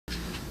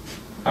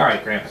All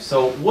right, Grandpa.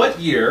 So what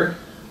year,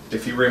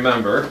 if you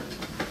remember,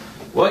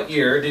 what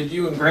year did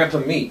you and Grandpa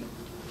meet?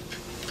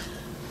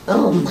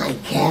 Oh my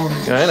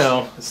gosh. I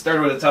know. It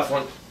started with a tough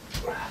one.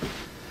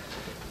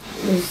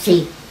 Let's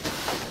see.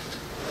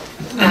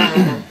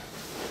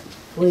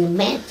 We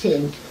met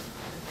in...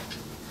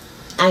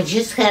 I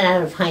just got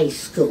out of high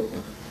school.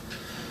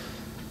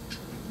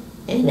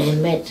 And I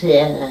met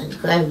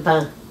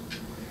Grandpa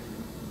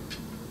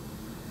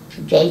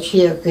that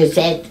year, because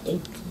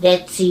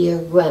that's the year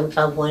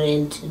Grandpa went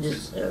into the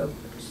service.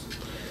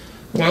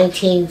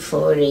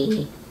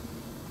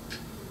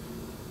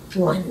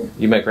 1941.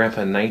 You met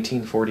Grandpa in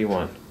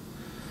 1941.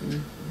 Mm-hmm.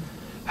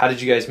 How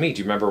did you guys meet? Do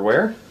you remember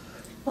where?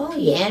 Oh,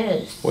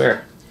 yes.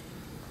 Where?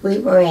 We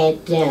were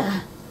at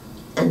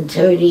on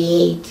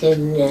 38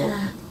 in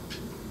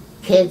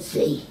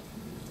Kedzie.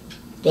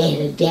 They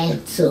had a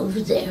dance over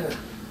there.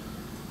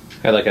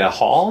 Like at a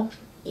hall?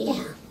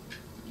 Yeah.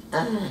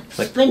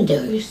 Like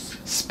Spinders.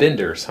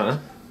 Spinders, huh?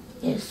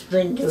 Yeah,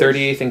 Spinders.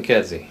 38th and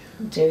Kedzie.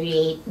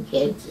 38 and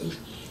Kedzie.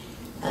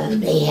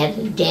 They had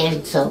a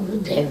dance over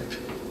there.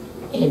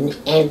 And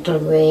Aunt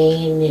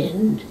Lorraine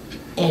and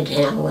Aunt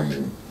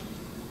Helen.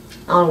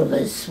 All of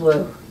us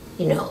were,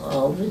 you know,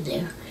 over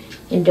there.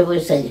 And there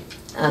was a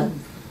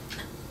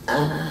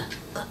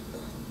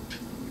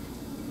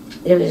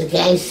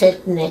guy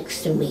sitting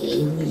next to me.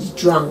 He was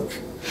drunk.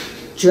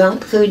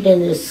 Drunker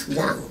than a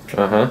skunk.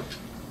 Uh-huh.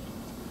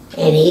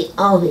 And he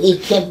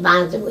kept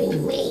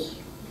bothering me.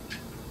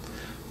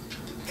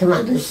 Come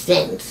on, let's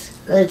dance.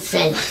 Let's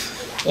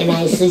dance. And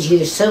I said,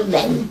 you're so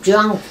damn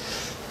drunk.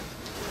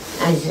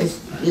 I said,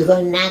 you're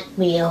going to knock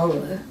me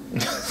over.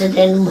 So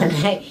then when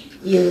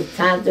your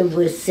father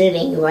was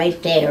sitting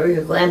right there,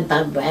 your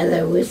grandpa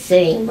brother was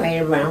sitting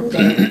right around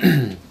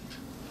there.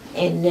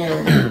 And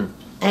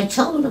I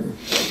told him,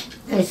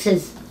 I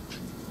says,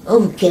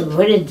 oh, get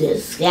rid of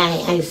this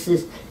guy. I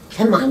says,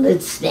 come on,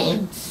 let's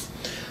dance.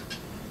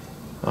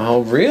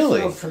 Oh,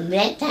 really? So from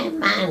that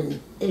time on,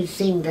 it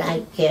seemed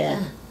like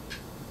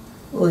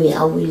we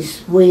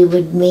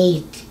would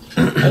meet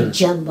at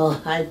Jumbo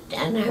Hut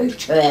on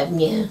Arch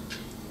Avenue.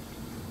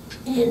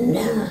 And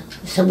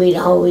so we'd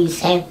always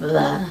have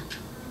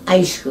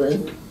ice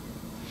cream.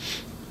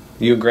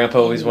 You and Grandpa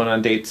always went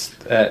on dates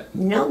at...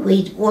 No,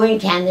 we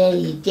weren't on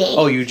any dates.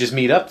 Oh, you just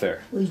meet up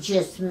there? We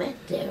just met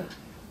there.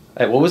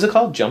 At, what was it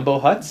called? Jumbo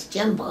Huts?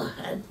 Jumbo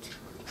Hut.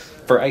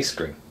 For ice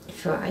cream?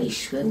 For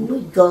ice cream.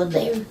 We'd go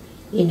there,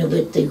 you know,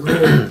 with the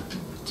group.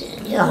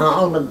 You know,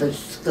 all of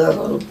us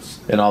girls.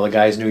 And all the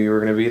guys knew you were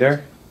going to be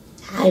there?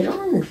 I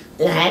don't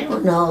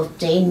know if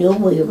they knew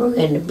we were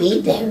going to be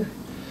there.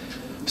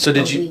 So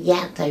did you... We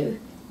got there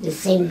the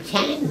same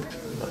time.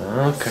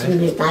 Okay. It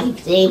seemed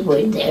like they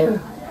were there.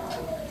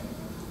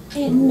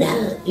 And,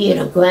 you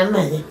know,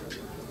 Grandma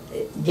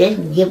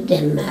didn't give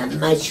them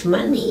much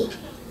money.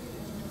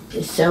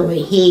 So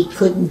he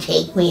couldn't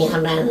take me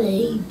out on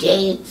any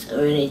dates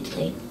or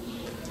anything.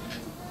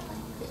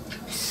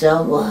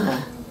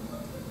 So,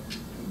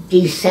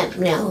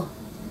 December,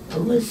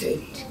 what was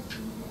it?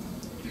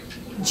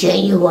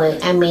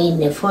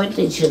 The 4th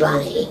of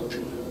July,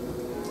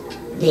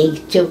 they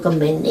took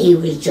him and he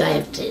was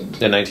drafted.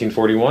 In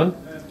 1941?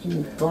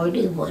 In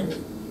 41.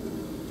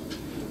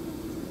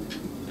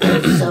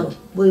 And so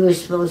we were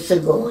supposed to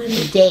go on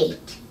a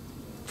date,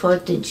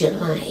 4th of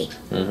July.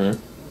 Mm-hmm.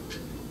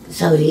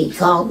 So he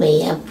called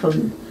me up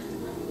from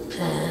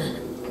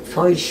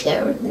Fort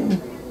Sheridan.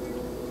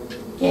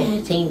 Yeah,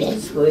 I think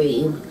that's where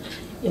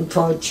in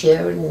Fort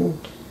Sheridan.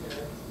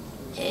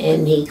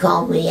 And he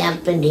called me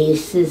up and he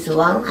says,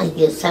 well, I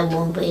guess I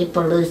won't be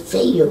able to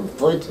see you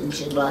 4th of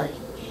July.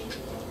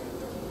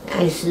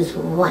 I says,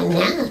 well, why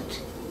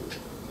not?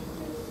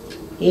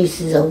 He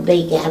says, oh,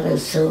 they got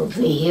us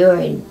over here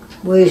and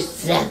we're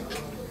stuck.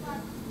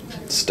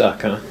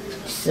 Stuck, huh?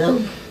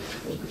 So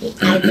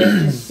I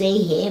didn't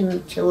see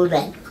him till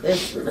that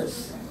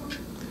Christmas.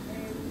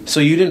 So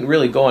you didn't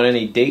really go on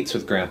any dates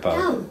with Grandpa?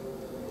 No.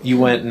 You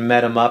went and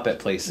met him up at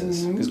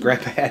places? Because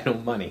Grandpa had no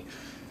money.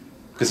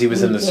 Because he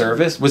was in the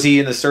service? Was he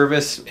in the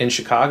service in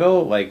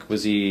Chicago? Like,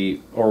 was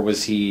he... Or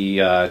was he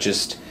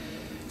just...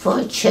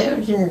 Fort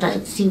Sheridan,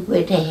 let's see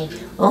where they had...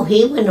 Oh,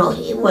 he went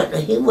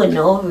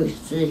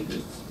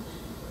overseas.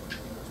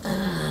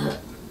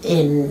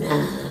 In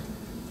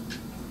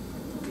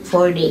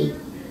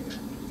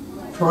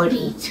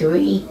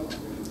 43.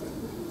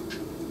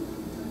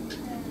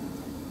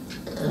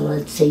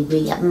 Let's see,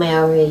 we got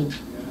married.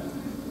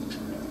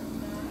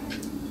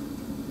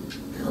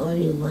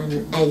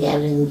 41. I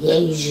got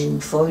engaged in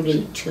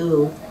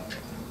 42.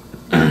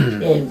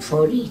 In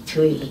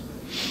 43,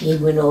 he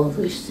went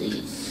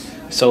overseas.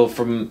 So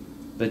from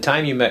the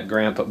time you met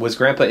Grandpa, was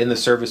Grandpa in the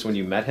service when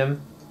you met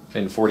him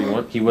in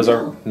 41? He was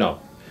no.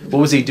 What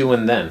was he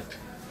doing then?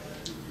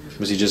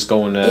 Was he just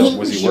going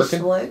was he working?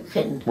 Just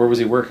working. Where was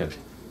he working?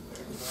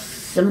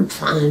 Some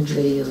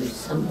foundry or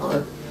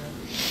somewhere.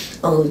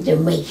 Oh, they're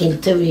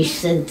making 30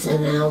 cents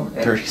an hour.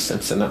 30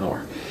 cents an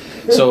hour.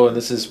 So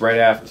this is right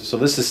after, so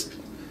this is,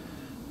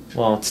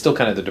 well, it's still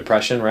kind of the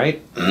Depression,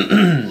 right?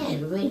 Yeah,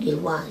 it really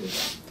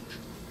was.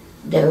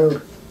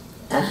 There,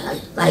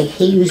 Like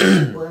he used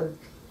to work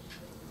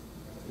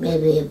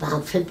maybe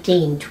about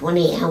 15,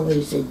 20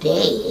 hours a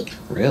day.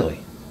 Really?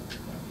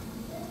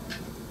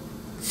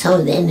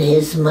 So then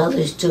his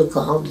mother took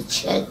all the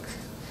checks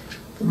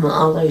from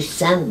all her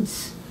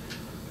sons.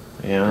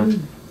 Yeah.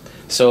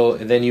 So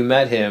then you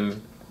met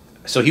him.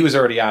 So he was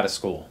already out of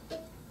school.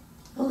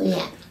 Oh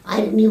yeah, I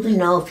didn't even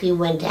know if he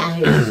went to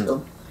high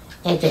school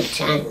at the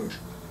time.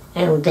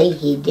 I don't think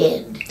he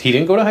did. He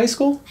didn't go to high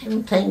school? I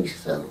don't think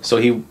so. So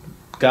he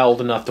got old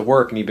enough to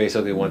work, and he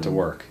basically went to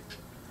work.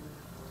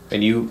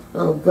 And you...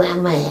 Well,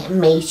 Grandma had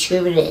made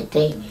sure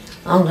that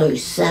all her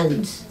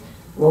sons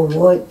were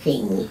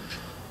working.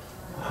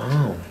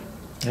 Oh,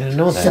 I didn't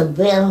know that.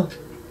 So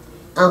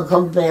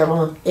Uncle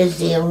Bill is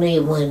the only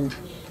one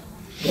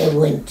that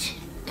went,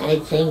 I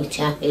think,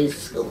 to high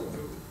school.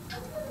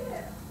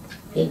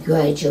 He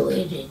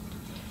graduated.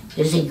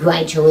 Because he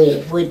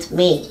graduated with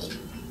me.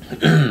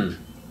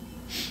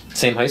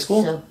 Same high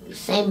school? So,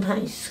 same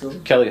high school.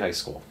 Kelly High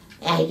School.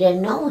 I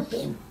didn't know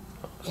him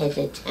at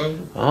the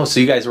time. Oh, so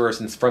you guys were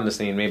from the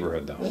same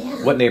neighborhood, though.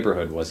 Yeah. What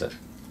neighborhood was it?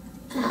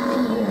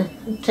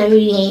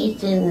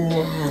 38th and,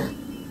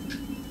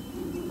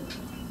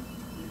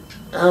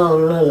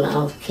 little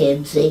off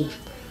Kidsey.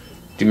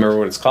 Do you remember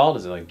what it's called?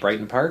 Is it like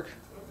Brighton Park?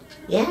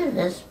 Yeah,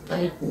 that's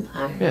Brighton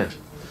Park. Yeah.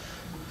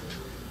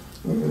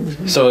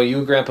 So you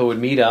and Grandpa would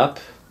meet up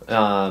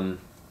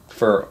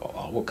for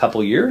a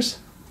couple years?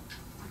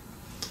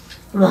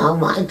 Well,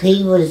 while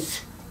he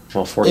was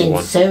Well, 41.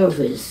 in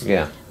service,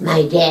 Yeah.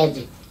 my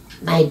dad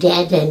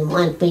didn't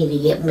want me to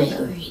get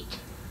married.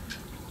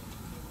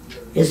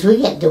 Because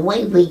the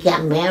way we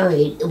got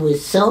married, it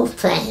was so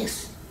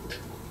fast.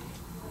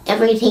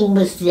 Everything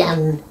was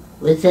done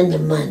within a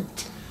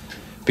month.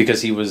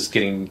 Because he was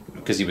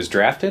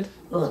drafted?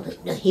 Well,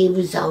 he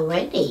was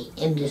already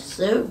in the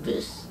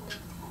service.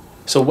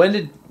 So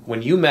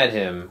when you met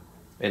him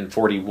in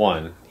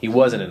 41, he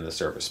wasn't in the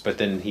service, but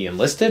then he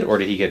enlisted, or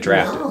did he get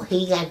drafted? No,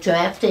 he got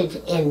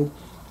drafted, and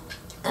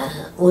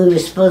we were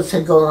supposed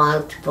to go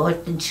out to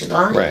 4th of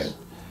July. Right.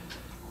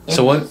 And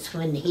So that's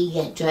when he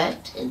got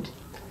drafted.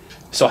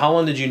 So how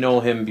long did you know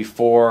him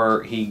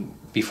before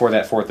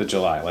that 4th of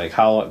July? Like,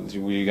 how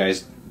were you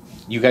guys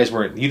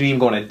weren't, you didn't even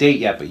go on a date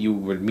yet, but you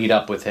would meet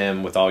up with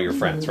him with all your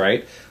friends,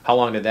 right? How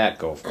long did that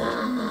go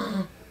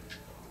for?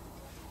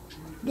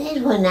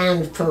 That went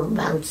on for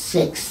about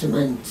 6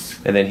 months.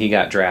 And then he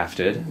got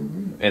drafted,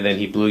 and then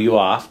he blew you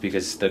off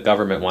because the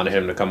government wanted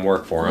him to come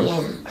work for him.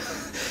 Yeah.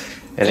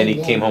 And then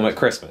he came home at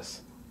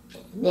Christmas.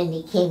 Then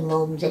he came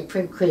home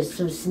for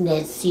Christmas, and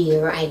that's the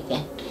year I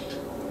got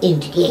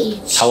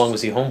engaged. How long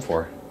was he home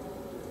for?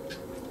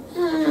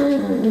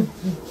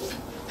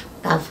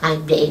 About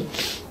 5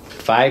 days.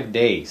 5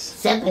 days.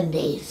 7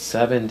 days.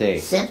 7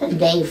 days.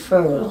 7-day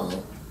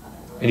furlough.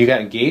 And you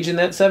got engaged in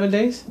that 7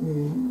 days?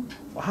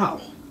 Mm-hmm. Wow.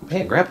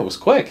 Man, Grandpa was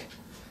quick.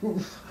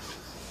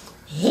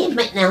 Him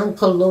and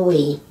Uncle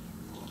Louie,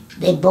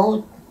 they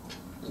both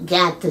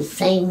got the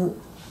same.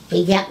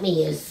 He got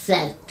me a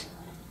set,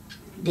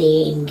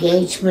 the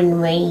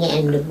engagement ring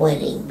and the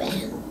wedding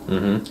band.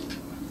 Mm-hmm.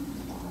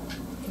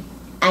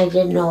 I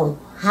didn't know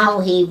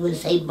how he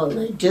was able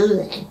to do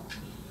that.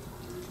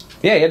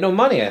 Yeah, he had no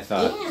money, I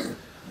thought. Yeah.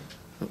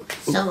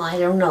 So I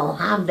don't know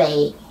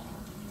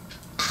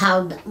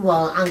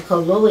well,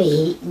 Uncle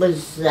Louie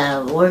was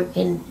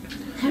working.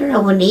 I don't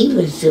know what he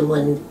was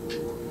doing,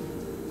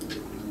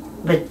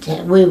 but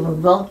we were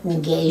both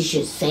engaged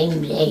the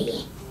same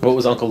day. What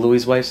was Uncle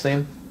Louie's wife's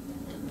name?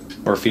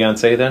 Or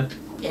fiance then?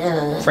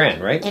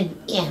 Fran, right? And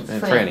And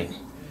Fran. Franny.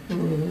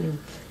 Mm-hmm.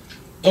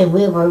 And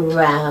we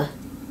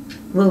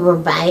were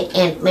by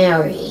Aunt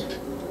Mary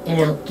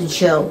and Uncle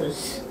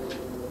Joe's.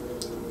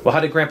 Well, how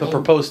did Grandpa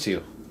propose to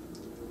you?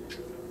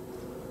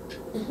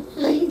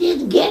 He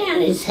didn't get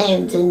on his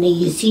hands and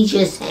knees. He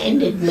just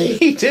handed me.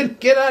 He didn't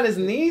get on his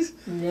knees?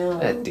 No.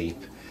 That deep.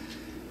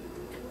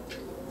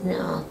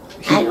 No.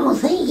 I don't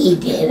think he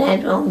did. I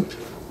don't.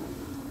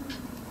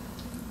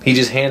 He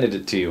just handed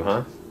it to you,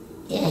 huh?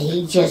 Yeah,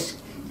 he just,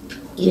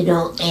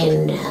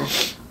 and,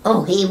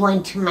 he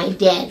went to my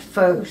dad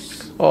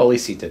first. Oh, at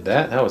least he did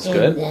that. That was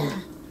good.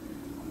 And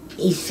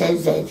he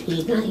says that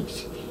he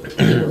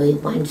he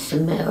wants to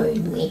marry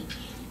me.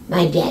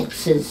 My dad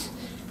says,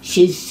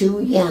 she's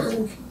too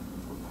young.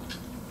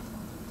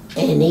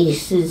 And he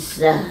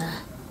says,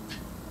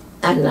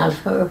 I love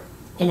her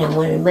and I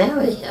want to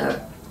marry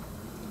her.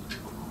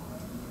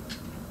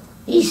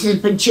 He says,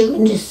 but you're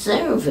in the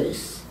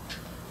service.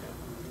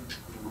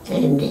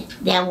 And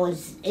that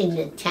was in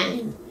the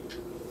time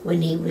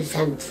when he was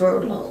on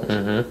furlough.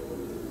 Mm-hmm.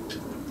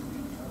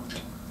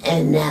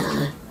 And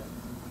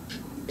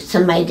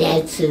so my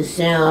dad says,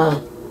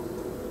 no,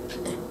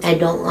 I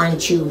don't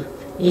want you.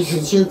 He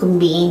says, you can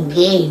be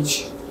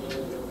engaged,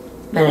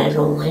 but I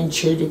don't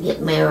want you to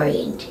get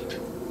married.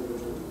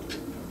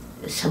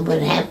 So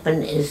what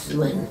happened is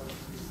when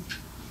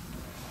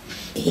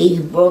he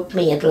wrote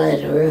me a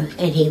letter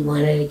and he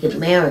wanted to get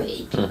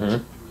married.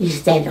 Mm-hmm. He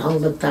said all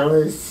the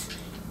fellas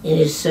in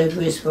his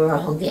service were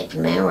all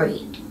getting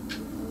married.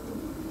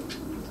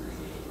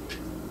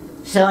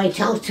 So I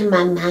talked to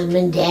my mom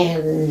and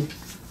dad,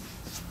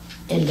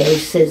 and they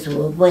says,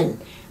 well, when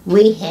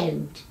we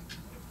had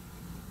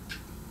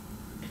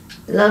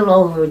a little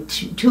over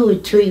 2 or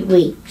 3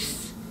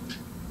 weeks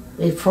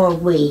before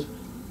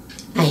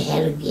I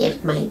had to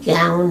get my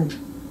gown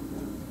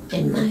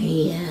and my,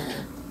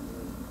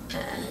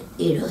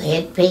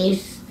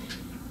 headpiece,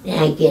 and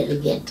I get to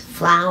get the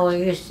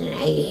flowers,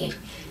 and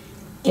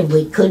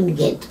we couldn't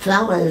get the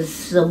fellas,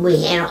 so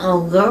we had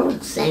all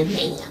girls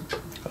standing up.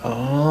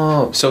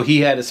 Oh, so he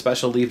had a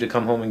special leave to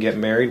come home and get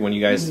married when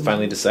you guys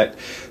finally decided.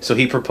 So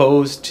he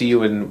proposed to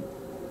you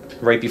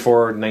right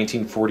before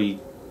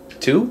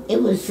 1942?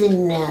 It was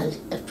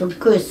for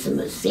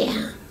Christmas,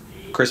 yeah.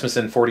 Christmas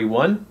in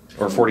 41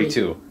 or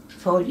 42?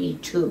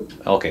 42.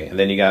 Okay, and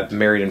then you got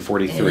married in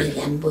 43. And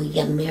then we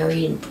got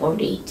married in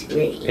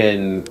 43.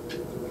 In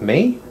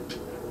May?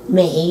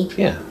 May.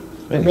 Yeah.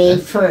 May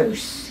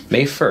 1st.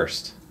 May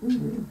 1st.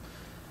 Mm-hmm.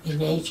 In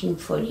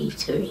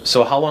 1943.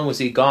 So how long was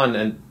he gone?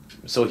 And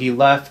so he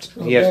left,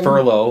 he had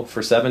furlough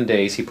for 7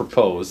 days, he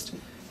proposed.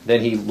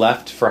 Then he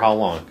left for how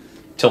long?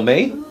 Till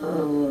May? He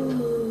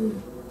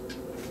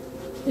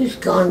was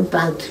gone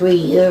about 3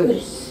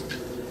 years.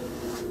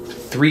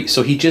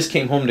 So he just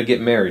came home to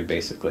get married,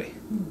 basically.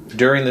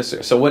 During this,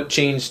 so what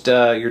changed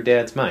your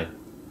dad's mind?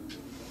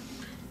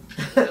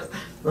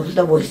 Well,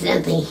 there was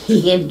nothing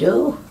he could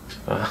do.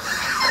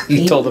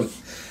 He told him.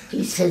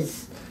 He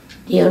says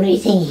the only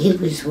thing he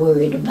was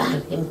worried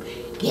about him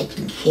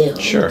getting killed.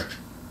 Sure.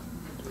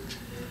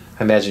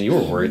 I imagine you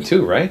were worried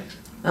too, right?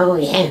 Oh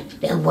yeah.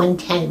 That one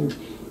time,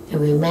 I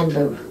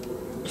remember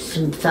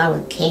some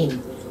fella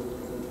came,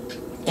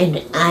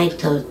 and I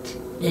thought,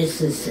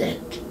 this is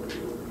it.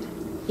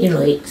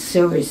 A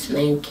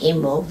serviceman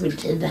came over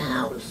to the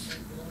house,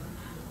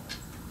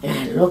 and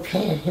I looked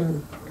at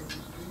him.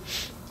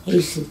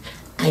 He said,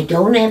 I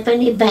don't have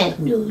any bad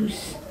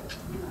news.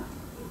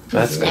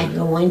 He said, I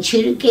don't want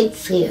you to get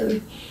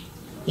scared.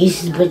 He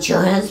said, but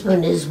your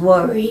husband is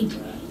worried.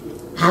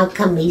 How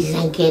come he's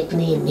not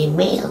getting any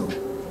mail?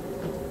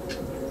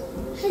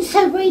 I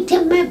said, I write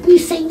to him every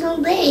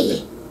single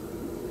day.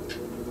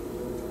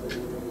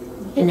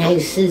 And I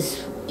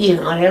says,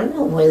 I don't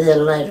know where the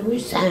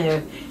letters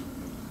are.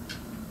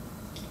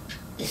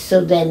 So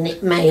then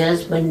my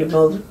husband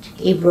wrote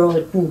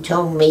and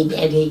told me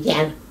that he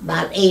got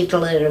about 8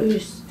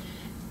 letters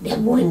that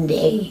one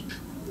day.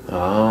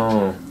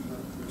 Oh.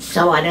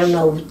 So I don't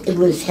know, it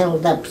was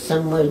held up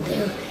somewhere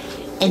there.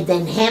 And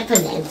then half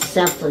of that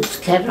stuff was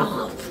cut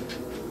off.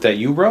 That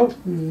you wrote?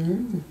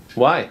 Mm-hmm.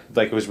 Why?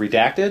 Like it was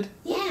redacted?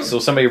 Yeah. So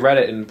somebody read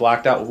it and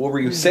blocked out. What were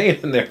you saying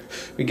in there?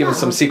 Were you giving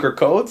some secret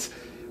codes?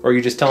 Or are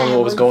you just telling them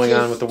what was going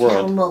on with the world?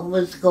 Telling what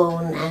was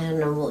going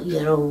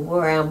on,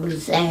 where I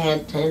was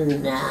at,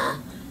 and that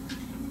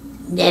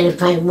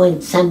if I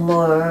went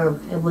somewhere,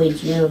 I would,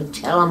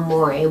 tell them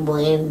where I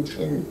went,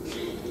 and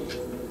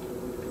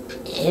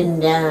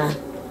I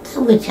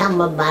would tell them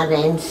about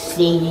Aunt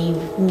Steve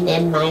and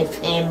then my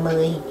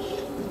family.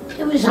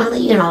 There was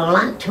only, a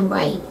lot to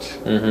write.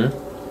 Mm-hmm.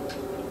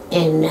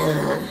 And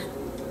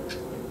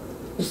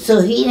so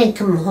he didn't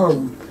come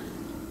home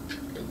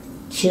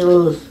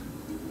till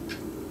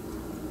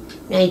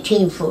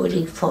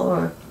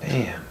 1944.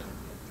 Man.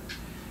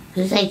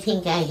 Because I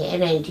think I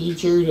had Auntie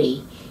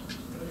Judy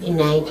in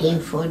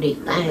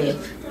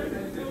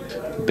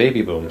 1945.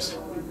 Baby booms.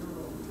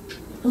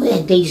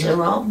 Well, these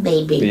are all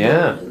baby boomers.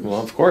 Yeah,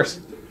 well, of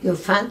course. Your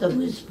father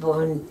was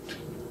born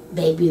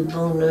baby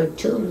boomer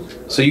too.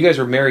 So you guys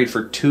were married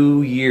for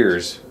 2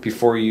 years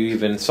before you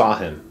even saw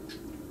him?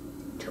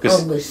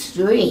 Almost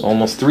 3.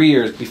 Almost 3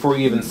 years before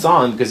you even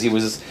saw him, because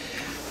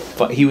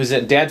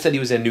Dad said he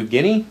was in New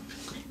Guinea?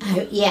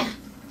 Yeah,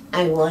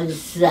 I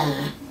was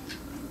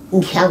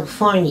in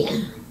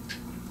California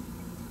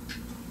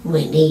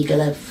when he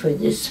left for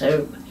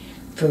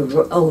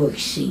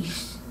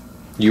overseas.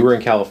 You were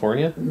in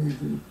California?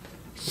 Mm-hmm.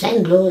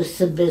 San Luis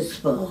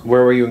Obispo.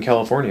 Where were you in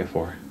California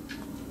for?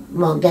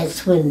 Well,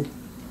 that's when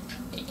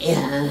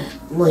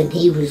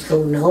he was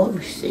going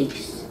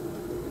overseas.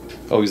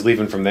 Oh, he's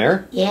leaving from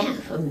there? Yeah,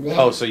 from there.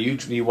 Oh, so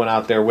you went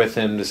out there with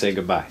him to say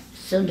goodbye?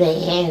 So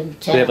they had...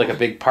 Did they have like a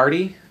big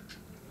party?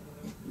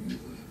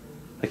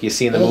 Like you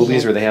see in the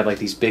movies where they have like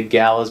these big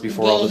galas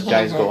before all the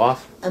guys go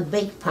off? A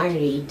big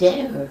party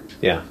there.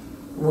 Yeah.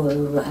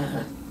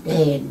 Where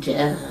they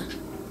had...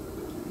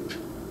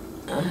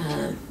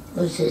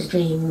 what's his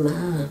name?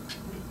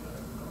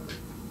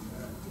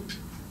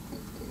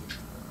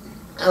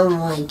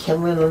 I can't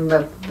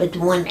remember, but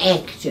one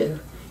actor.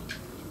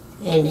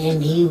 And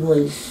then he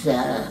was, he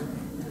had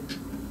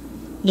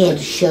a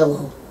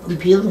show, a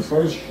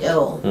beautiful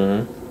show.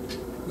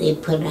 Mm-hmm. They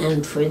put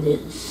on for the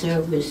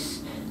service.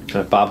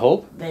 Bob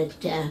Hope? But,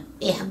 yeah,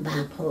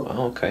 Bob Hope.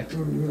 Oh, okay.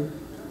 Mm-hmm.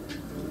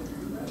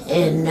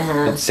 And,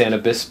 in San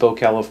Obispo,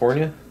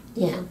 California?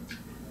 Yeah.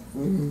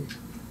 Mm-hmm.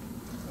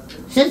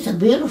 So it's a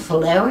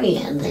beautiful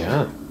area there.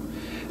 Yeah.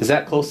 Is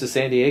that close to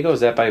San Diego?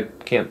 Is that by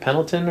Camp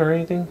Pendleton or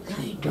anything?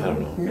 I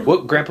don't know.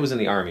 What, Grandpa was in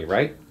the Army,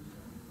 right?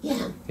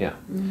 Yeah. Yeah.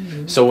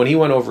 So when he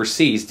went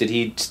overseas, did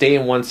he stay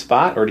in one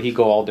spot or did he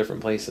go all different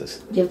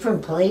places?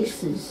 Different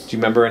places. Do you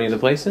remember any of the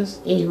places?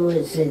 He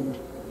was in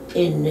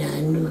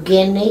New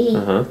Guinea.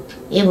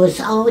 It was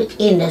all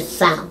in the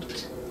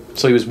south.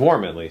 So he was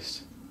warm at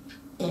least.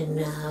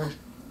 And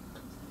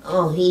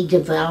he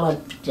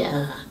developed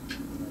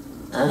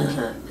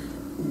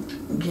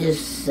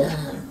this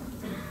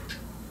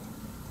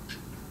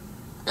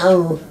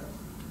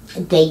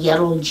the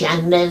yellow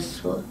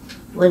jaundice.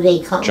 What they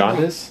call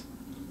Jaundice?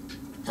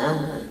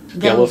 that?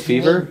 Yellow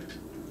fever?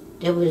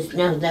 That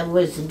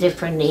was a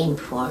different name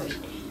for it.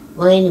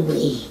 Well,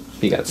 anyway,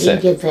 He got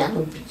sick. He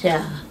developed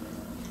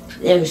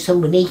there. So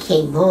when he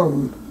came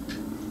home,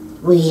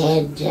 we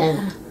had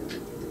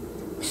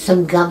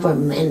some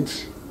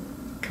government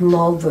come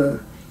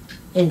over,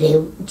 and they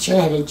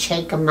had to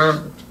check him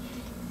out.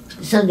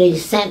 So they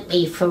sent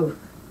me for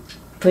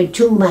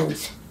 2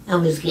 months. I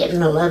was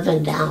getting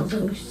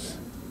 $11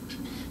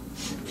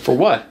 For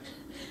what?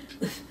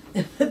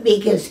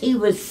 because he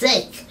was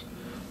sick.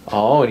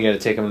 Oh, and you had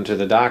to take him to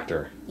the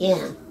doctor.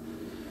 Yeah.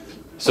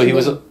 So he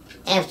was...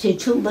 After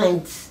 2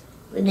 months,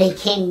 when they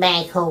came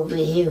back over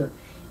here,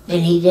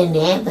 and he didn't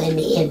have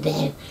any of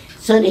that,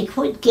 so they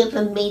quit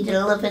giving me the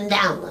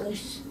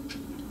 $11.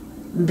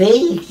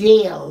 Big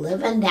deal,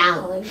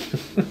 $11.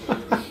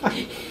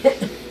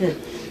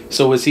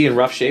 So was he in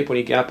rough shape when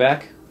he got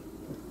back?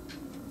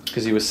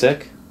 Because he was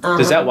sick?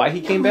 Is that why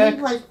he came back?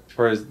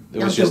 Or it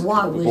was just the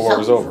war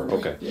was over?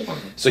 Okay. Yeah.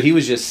 So he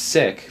was just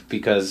sick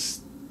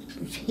because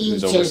He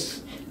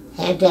just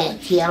had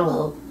that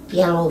yellow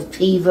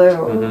fever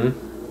or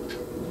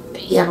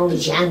yellow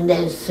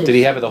jaundice. Did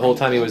he have it the whole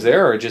time he was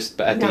there, or just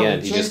at the No,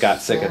 end? He just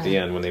got sick at the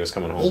just, end when they was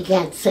coming home. He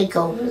got sick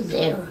over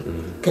there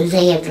because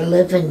they had to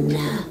live in,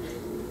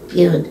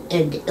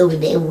 and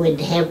they would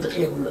have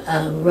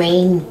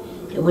rain.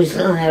 There was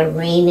a lot of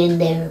rain in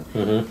there,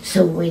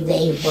 so when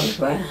they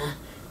were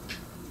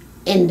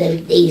in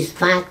these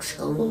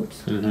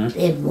foxholes,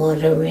 they had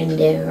water in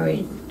there,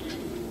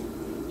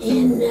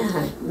 and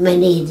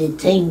many of the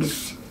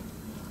things.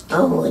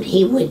 Oh, and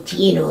he would,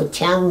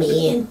 tell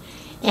me,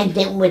 and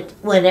then with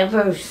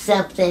whatever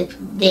stuff that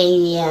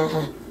they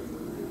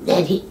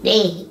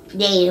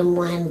didn't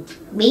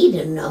want me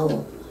to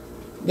know,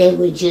 they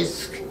would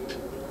just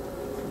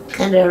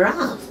cut it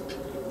off.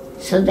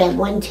 So that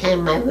one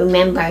time I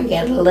remember I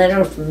got a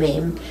letter from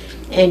him,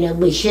 and it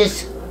was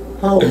just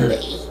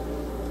holy.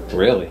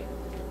 Really?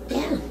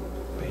 Yeah.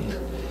 Man.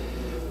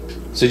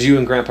 So did you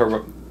and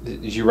Grandpa,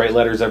 did you write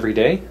letters every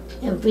day?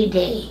 Every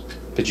day.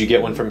 Did you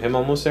get one from him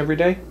almost every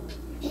day?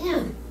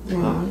 Yeah.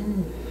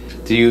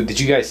 Did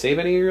you guys save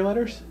any of your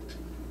letters?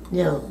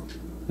 No.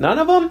 None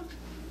of them?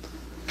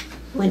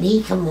 When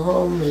he come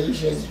home,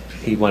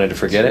 He wanted to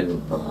forget it?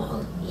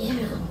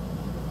 Yeah.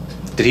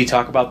 Did he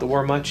talk about the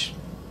war much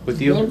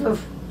with you?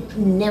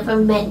 Never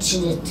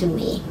mentioned it to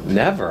me.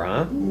 Never,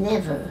 huh?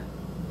 Never.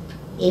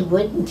 He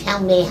wouldn't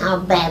tell me how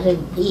bad it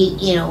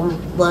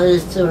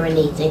was or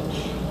anything.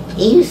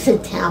 He used to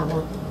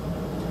tell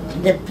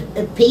the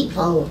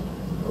people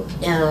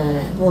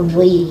when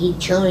we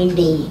joined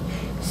the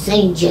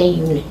St.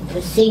 James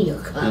Senior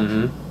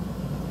Club.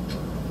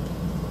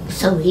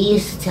 So he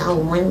used to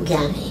tell one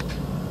guy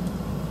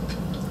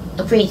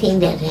everything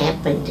that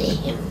happened to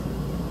him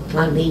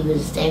while he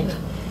was there.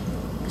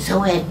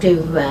 So after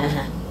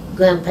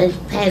Grandpa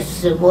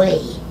passed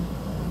away,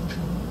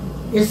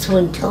 this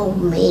one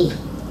told me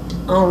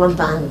all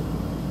about it.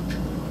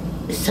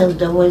 So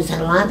there was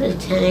a lot of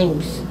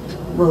times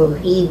where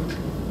the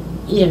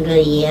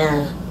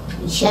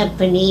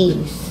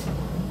Japanese,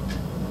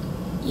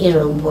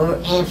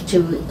 were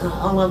after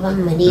all of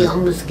them, and he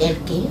almost got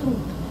killed.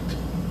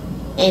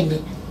 And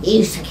he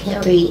used to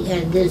carry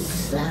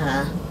this,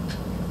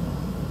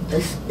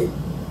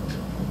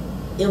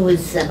 it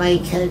was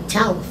like a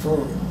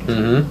telephone.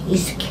 He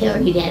used to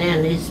carry that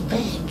on his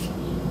back.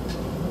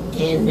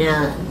 And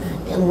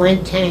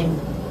one time,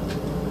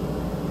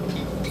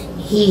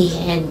 he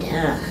had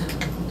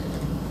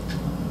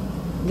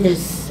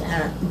this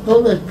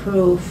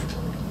bulletproof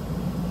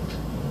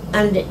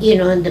in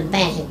the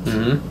back.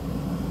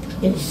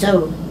 And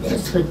so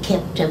that's what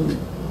kept him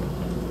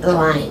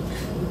alive.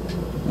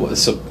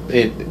 So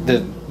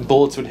the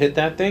bullets would hit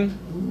that thing?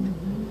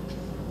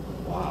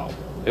 Wow.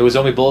 It was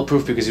only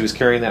bulletproof because he was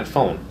carrying that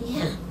phone.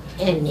 Yeah.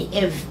 And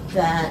if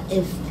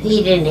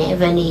he didn't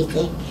have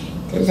anything,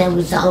 because that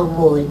was all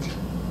wood,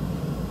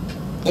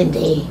 and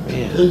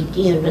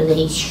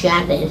they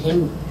shot at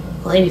him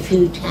quite a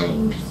few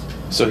times.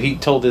 So he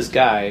told this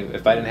guy,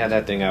 if I didn't have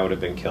that thing, I would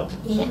have been killed.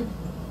 Yeah.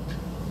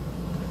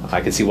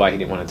 I could see why he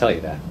didn't want to tell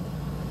you that.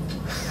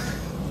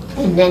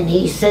 And then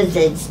he said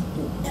that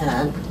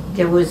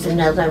there was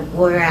another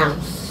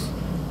warehouse.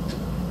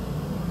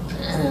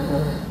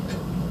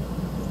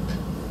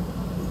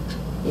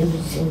 It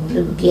was in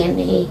New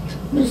Guinea.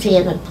 It was the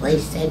other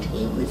place that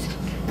he was.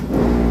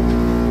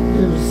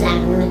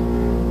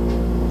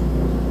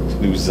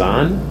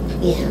 Luzon?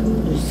 Yeah,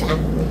 Luzon.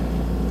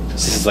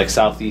 This is like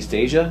Southeast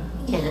Asia?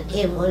 Yeah,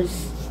 it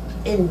was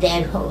in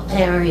that whole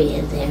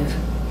area there.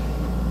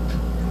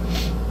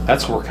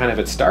 That's where kind of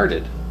it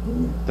started.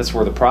 That's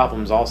where the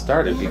problems all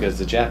started, because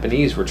the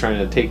Japanese were trying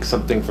to take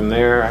something from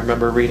there. I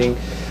remember reading.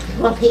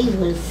 Well, he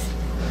was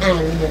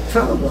on the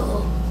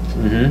furlough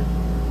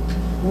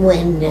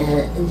when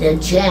the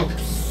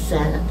Japs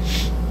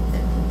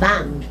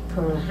bombed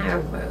Pearl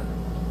Harbor.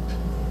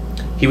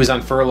 He was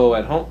on furlough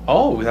at home?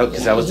 Oh,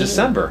 because that was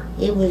December.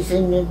 He was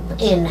in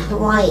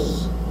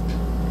Hawaii.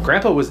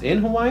 Grandpa was in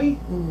Hawaii?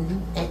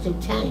 At the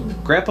time.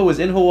 Grandpa was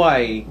in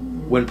Hawaii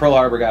when Pearl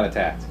Harbor got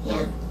attacked?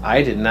 Yeah.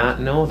 I did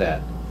not know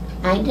that.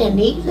 I didn't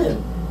either.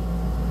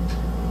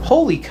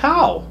 Holy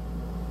cow!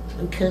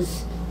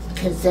 Because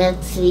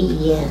that's the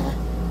year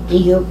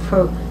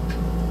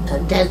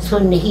that's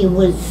when he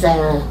was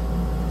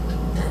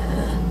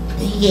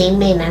he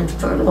came in on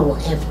furlough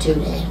after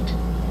that.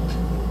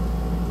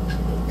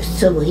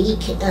 So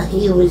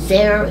he was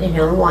there in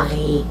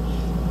Hawaii,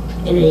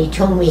 and he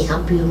told me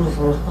how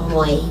beautiful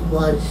Hawaii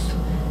was.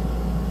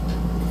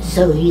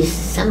 So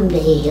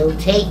someday he'll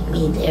take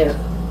me there,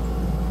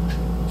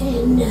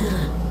 and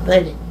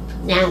but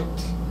not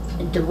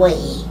the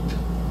way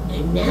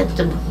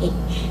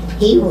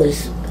he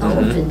was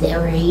over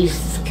there.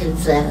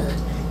 Because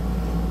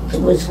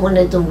it was one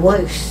of the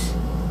worst.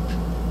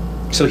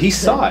 So he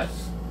saw it.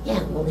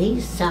 Yeah, well, he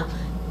saw.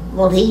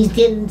 Well, he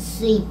didn't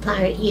see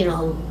part.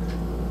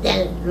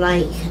 That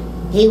like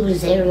he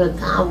was there the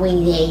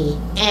following day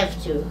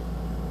after.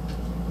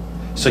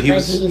 So he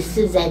was. But he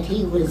says that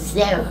he was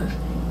there.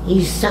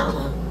 He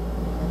saw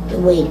the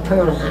way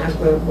Pearl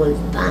Harbor was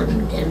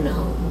bombed and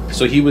all.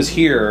 So he was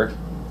here.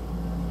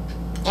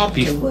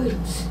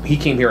 Afterwards. He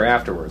came here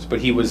afterwards,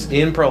 but he was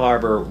in Pearl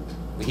Harbor.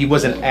 He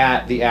wasn't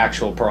at the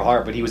actual Pearl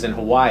Harbor, but he was in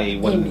Hawaii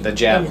when the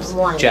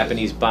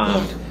Japanese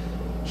bombed. Yeah.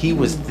 He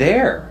was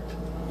there.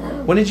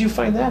 When did you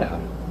find that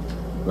out?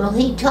 Well,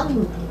 he told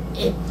me.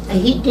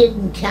 He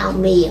didn't tell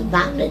me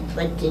about it,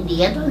 but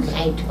the other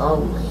guy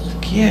told me.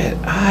 Get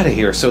out of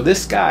here. So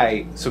this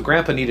guy,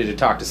 Grandpa needed to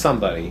talk to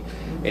somebody,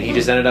 and he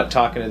just ended up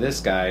talking to this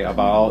guy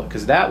about,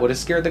 because that would have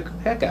scared the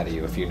heck out of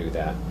you if you knew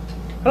that.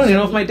 I don't even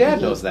know if my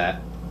dad knows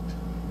that.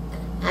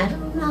 I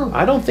don't know.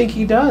 I don't think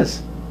he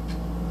does.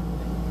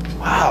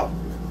 Wow.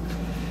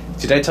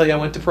 Did I tell you I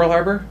went to Pearl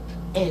Harbor?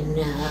 And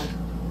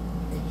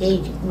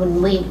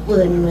when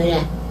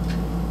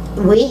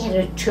we had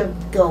a trip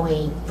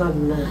going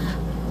from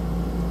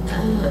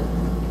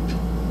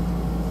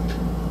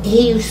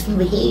he used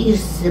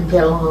to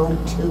belong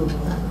to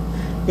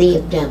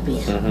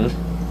VFW.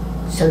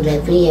 So the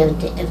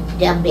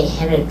VFW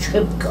had a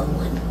trip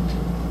going.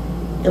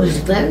 It was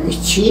very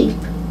cheap.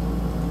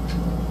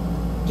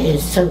 And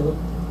so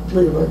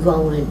we were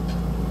going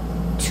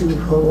to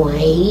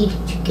Hawaii,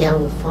 to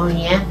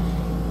California,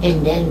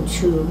 and then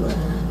to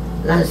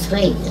Las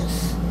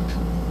Vegas.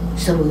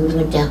 So we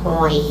went to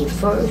Hawaii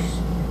first.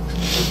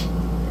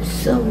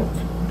 So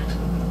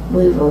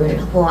we were in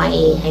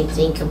Hawaii, I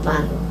think,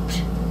 about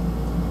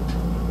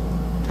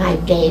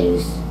 5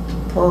 days,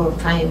 4 or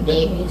 5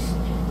 days.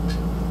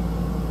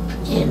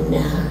 And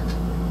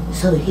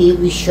so he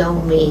was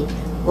showing me,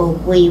 well,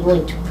 we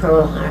went to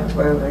Pearl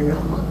Harbor and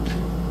all,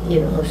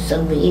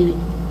 so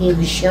he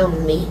was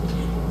showing me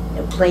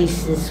the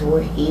places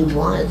where he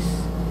was.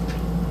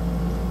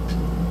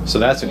 So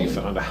that's when you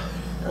found out.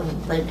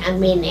 But I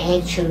mean,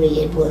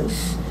 actually it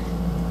was,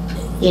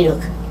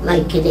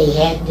 like they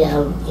had,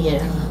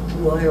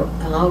 where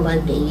all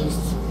of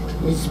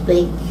this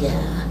big,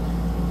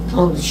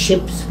 all the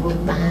ships were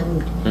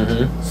bombed.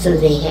 So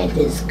they had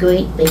this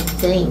great big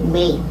thing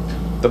made.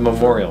 The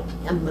memorial.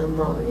 A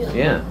memorial.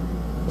 Yeah.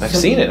 I've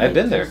seen it. I've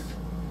been there.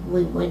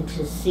 We went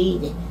to see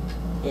it.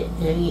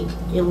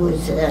 It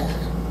was, I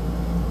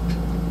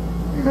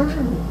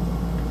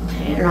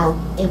don't know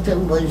if it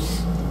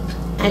was,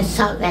 I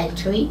saw that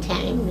 3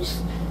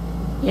 times,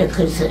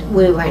 because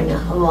we were in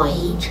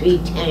Hawaii 3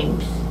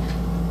 times.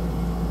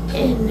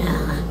 And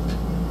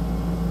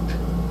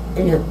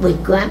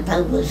with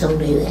Grandpa was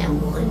only there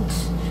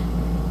once.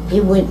 He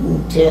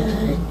wouldn't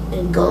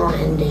go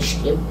on the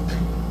ship,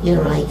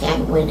 like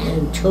I went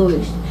on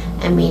tours.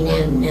 I mean,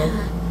 on,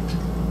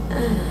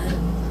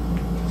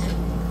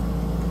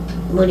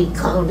 what do you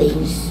call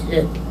these?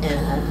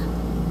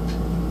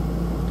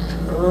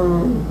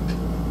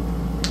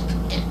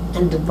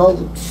 And the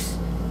boats.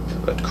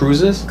 What,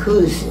 cruises?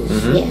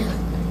 Cruises, yeah.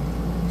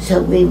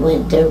 So we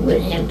went there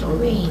with Aunt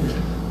Rain.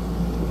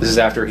 This is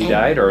after he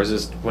died, or is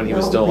this when he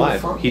was still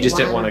alive? He just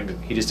didn't want to.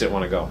 He just didn't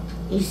want to go.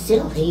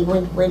 He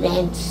went with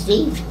Aunt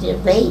Steve to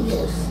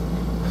Vegas.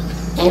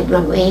 Aunt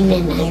Lorraine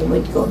and I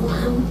would go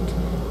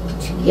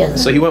out together.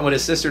 So he went with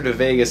his sister to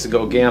Vegas to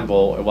go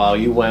gamble, while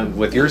you went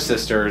with your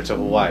sister to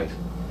Hawaii.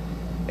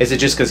 Is it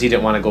just because he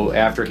didn't want to go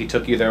after he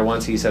took you there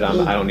once? He said,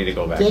 I don't need to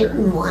go back there. He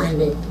didn't want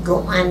to go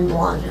on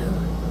water.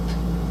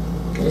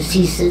 Because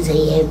he says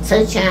he had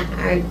such a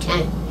hard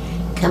time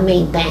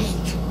coming back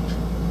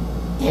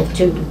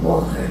after the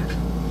war.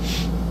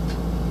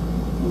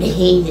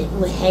 He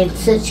had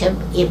such a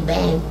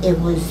bad, it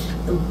was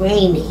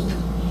raining.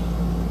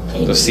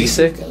 Was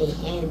seasick?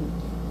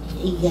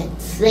 He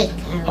got sick.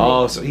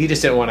 Oh, so he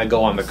just didn't want to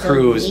go on the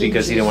cruise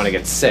because he didn't want to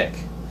get sick.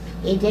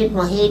 He didn't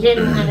want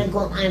to go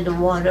on the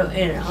water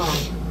at all.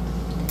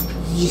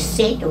 He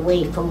stayed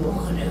away from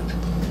water.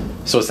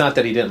 So it's not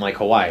that he didn't like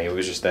Hawaii, it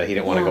was just that he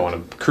didn't want to go on a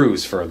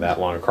cruise for that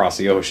long across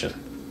the ocean.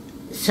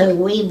 So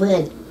we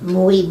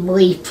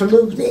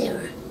flew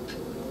there.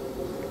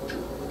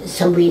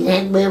 So we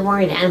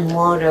weren't on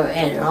water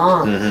at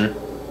all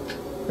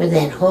for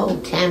that whole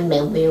time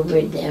that we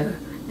were there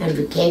on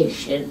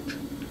vacation.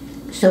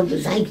 So it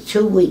was like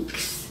 2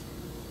 weeks.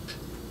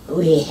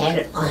 We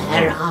had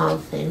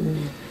off,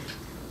 and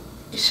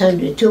so in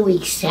the 2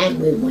 weeks time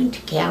we went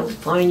to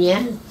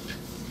California.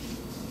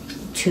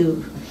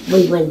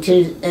 We went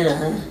to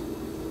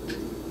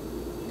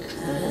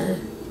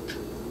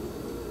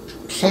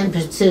San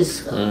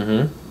Francisco.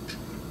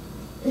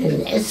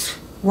 And that's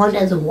one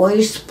of the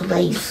worst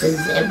places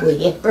that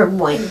we ever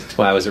went.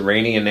 Why, was it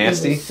rainy and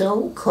nasty? It was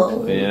so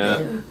cold Yeah.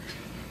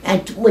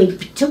 there. We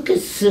took a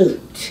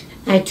suit.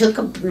 I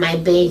took my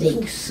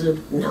bathing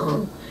suit and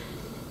all.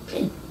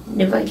 We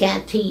never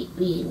got to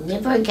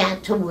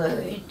wear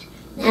it.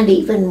 Not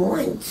even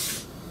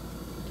once.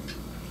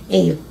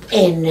 And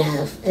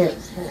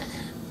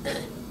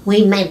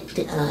we met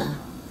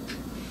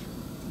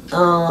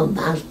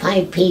about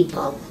 5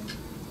 people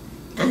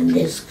on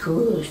this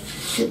cruise,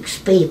 6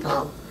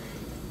 people.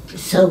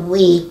 So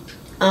we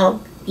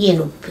all,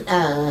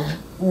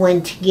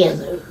 went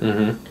together.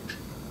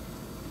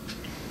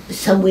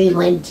 So we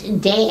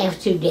went day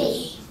after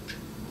day.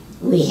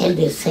 We had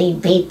the same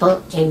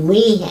people, and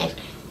we had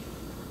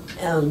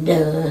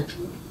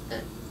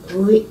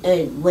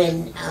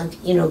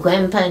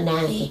Grandpa and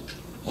I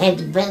had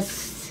the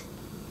best,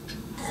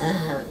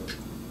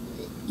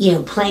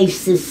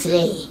 place to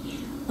stay.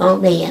 All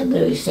the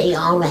others, they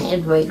all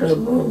had regular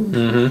rooms.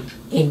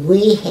 And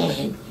we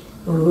had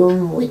a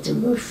room with a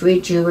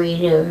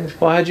refrigerator.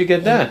 Well, how'd you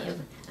get that?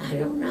 I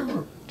don't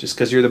know. Just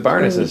because you're the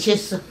Barnases.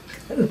 Just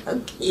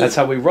lucky. That's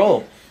how we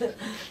roll.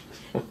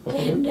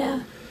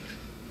 And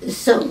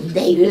so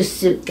they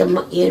used to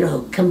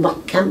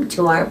come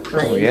to our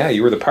place. Oh yeah,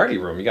 you were the party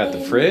room. You got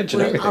the fridge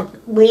and everything.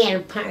 We had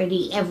a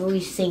party every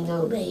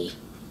single day.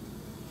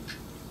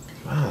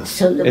 Wow.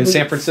 So In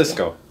San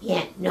Francisco?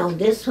 Yeah, no,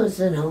 this was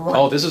in Hawaii.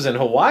 Oh, this was in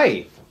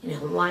Hawaii? In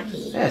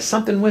Hawaii. Yeah,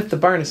 something with the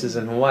Barnases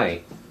in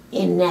Hawaii.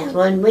 And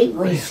when we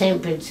were in San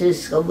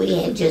Francisco, we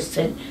had just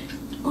an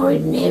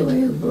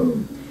ordinary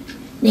room.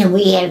 Then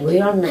we had a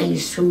real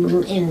nice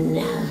room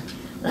in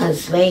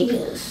Las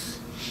Vegas.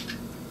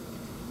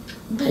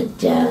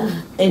 But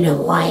in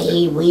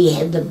Hawaii, we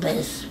had the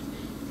best.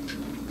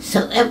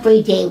 So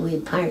every day we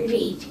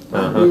partied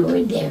while we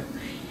were there.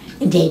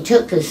 And they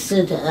took us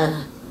to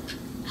the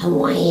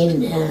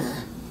Hawaiian,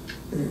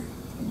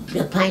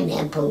 the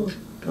pineapple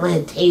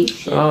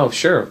plantation. Oh,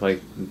 sure,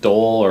 like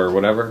Dole or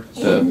whatever.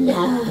 And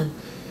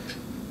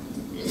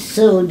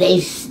so they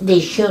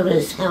showed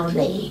us how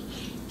they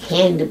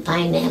canned the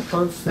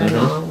pineapples and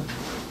all.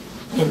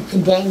 And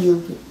then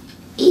you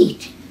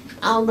eat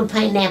all the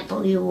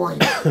pineapple you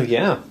want.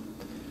 Yeah.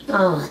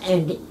 Oh,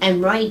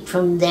 and right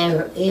from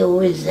there, it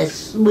was the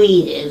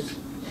sweetest.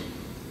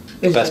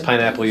 Best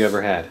pineapple you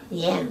ever had.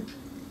 Yeah.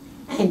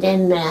 And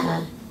then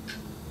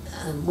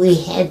we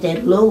had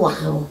that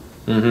luau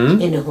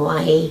in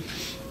Hawaii.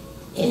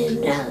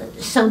 And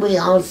so we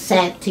all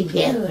sat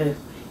together.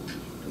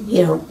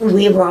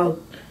 We were all,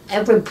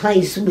 every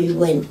place we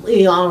went,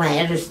 we all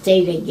had to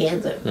stay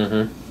together.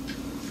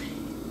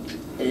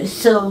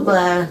 So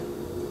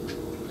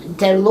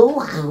the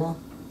luau,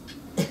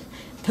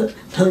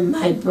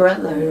 my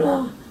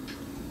brother-in-law,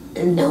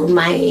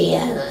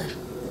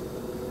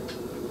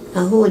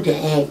 who the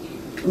heck,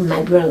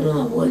 my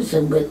brother-in-law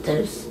wasn't with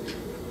us.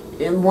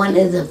 And one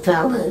of the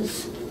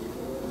fellas,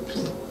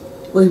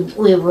 we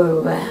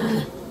were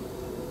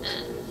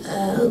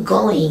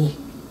going,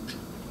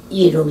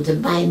 to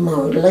buy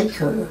more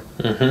liquor.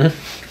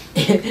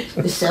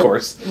 So of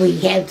course. we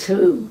got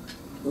through,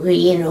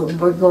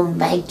 we're going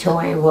back to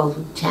our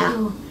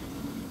hotel.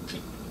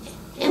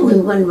 And we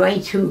went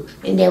right through,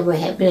 and they were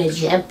having a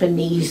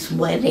Japanese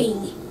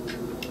wedding.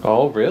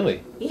 Oh,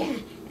 really? Yeah,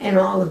 and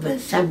all of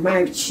us are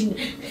marching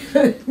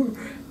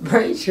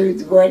right through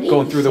the wedding.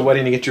 Going through the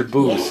wedding to get your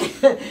booze.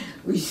 Yeah.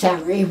 We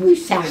sorry.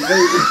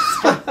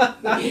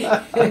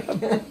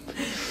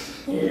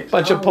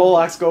 Bunch of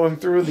Polacks going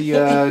through the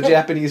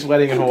Japanese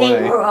wedding in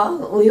Hawaii.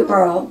 We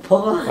were all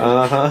Polak.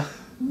 Well,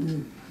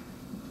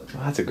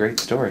 that's a great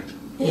story.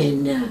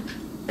 And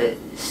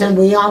so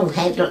we all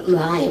had to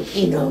laugh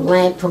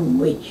when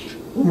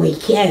we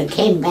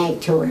came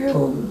back to our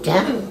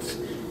hometowns.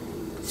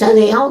 So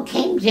they all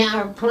came to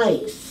our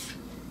place.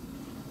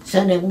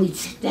 So then we'd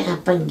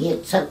stop and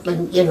get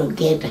something,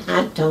 get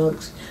hot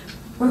dogs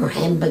or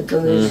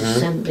hamburgers or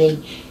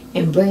something,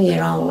 and bring it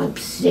all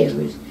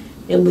upstairs.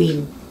 And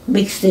we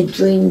mix the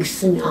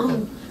drinks and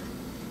all.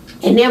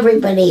 And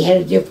everybody had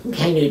a different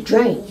kind of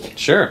drink.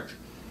 Sure.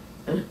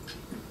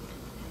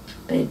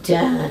 But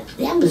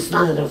that was a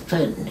lot of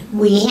fun.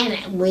 We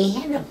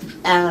had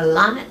a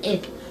lot.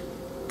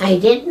 I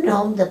didn't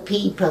know the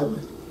people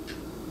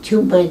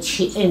too much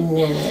in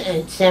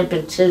San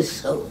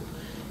Francisco,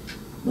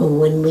 But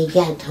when we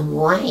got to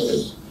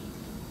Hawaii,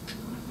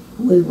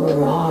 we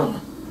were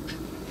all,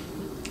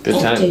 Good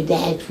time. after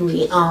that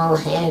we all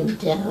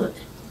had,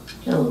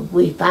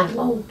 we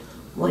followed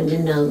one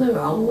another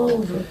all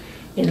over.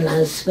 In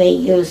Las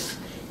Vegas,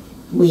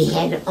 we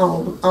had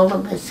all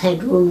of us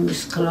had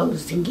rooms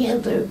close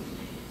together.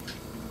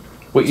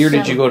 What year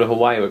did you go to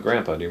Hawaii with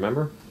Grandpa? Do you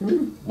remember?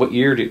 Hmm? What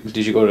year did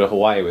you go to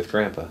Hawaii with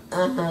Grandpa?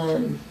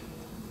 Um,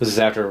 This is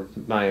after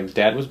my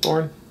dad was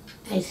born?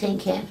 I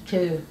think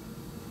after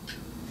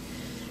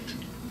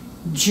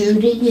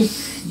Judy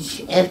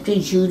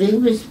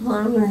was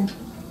born.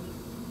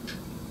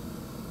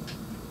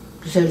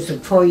 Because there's a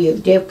 4-year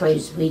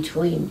difference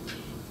between,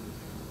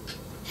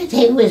 I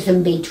think it was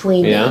in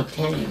between Yeah. that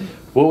time.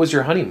 What was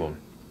your honeymoon?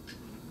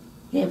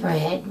 Never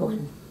had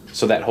one.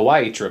 So that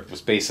Hawaii trip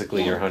was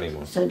basically Yeah. your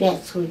honeymoon. So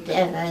that's what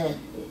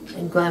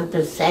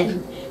Grandpa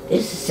said,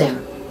 this is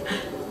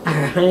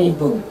our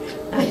honeymoon.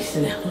 I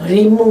said,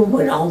 honeymoon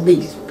with all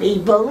these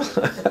people?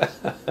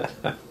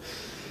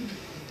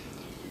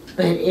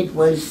 But it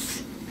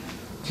was,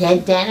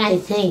 that I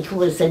think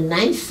was the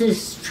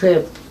nicest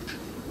trip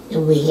that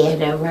we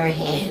had ever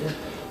had.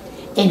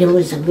 And it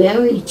was a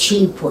very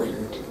cheap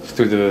one.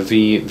 Through the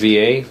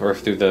VA or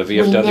through the We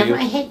VFW? never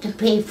had to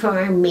pay for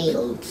our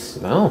meals.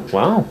 Oh,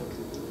 wow.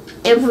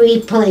 Every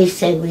place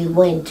that we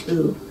went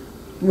to,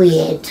 we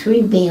had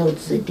 3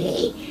 meals a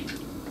day.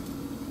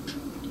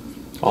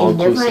 All We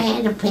never inclusive.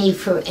 had to pay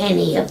for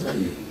any of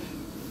them.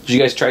 Did you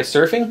guys try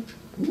surfing?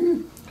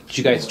 Mm. Did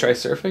you guys try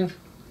surfing?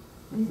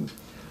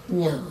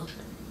 No.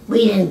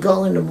 We didn't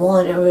go in the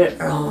water at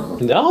all.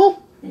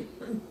 No?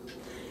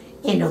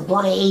 In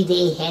Hawaii,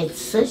 they had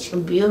such a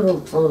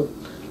beautiful,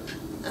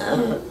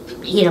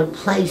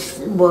 place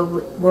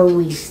where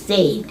we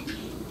stayed.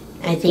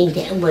 I think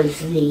that was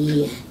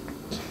the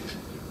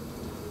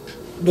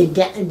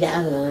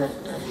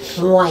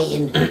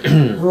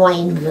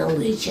Hawaiian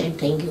village, I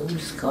think it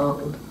was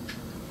called.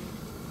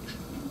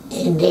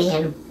 And they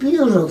had a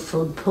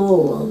beautiful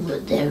pool over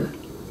there.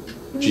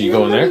 Did you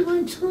go in there? Nobody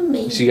went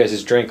swimming. So you guys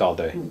just drank all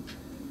day?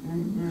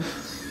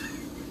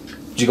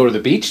 Did you go to the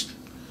beach?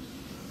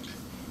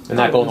 And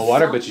not go in the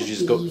water, but you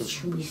just go...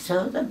 We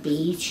saw the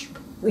beach.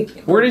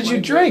 Where did you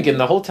drink? In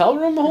the hotel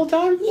room the whole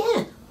time?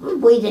 Yeah,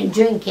 we didn't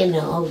drink in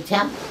the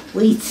hotel.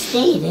 We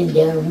stayed in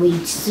there and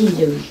we'd see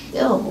the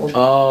show.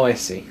 Oh, I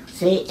see.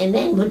 See, and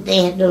then they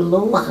had the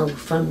luau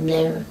from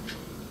there.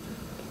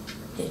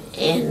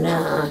 And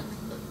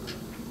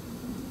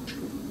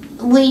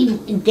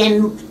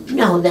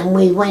then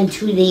we went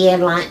to the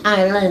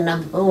island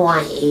of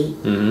Hawaii.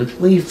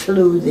 Mm-hmm. We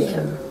flew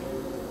there.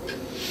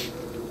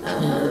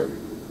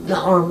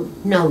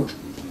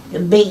 The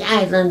big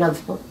island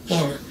of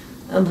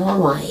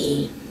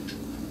Hawaii.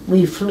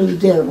 We flew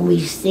there and we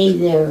stayed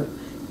there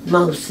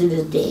most of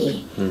the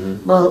day.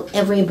 Mm-hmm. Well,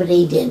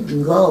 everybody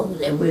didn't go.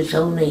 There was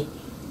only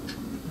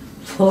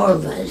 4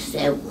 of us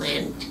that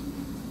went.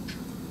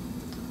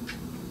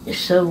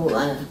 So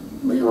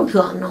we were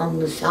gone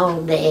almost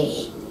all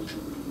day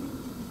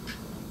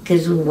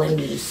because we wanted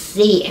to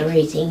see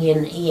everything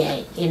in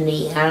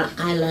the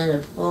island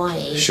of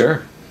Hawaii.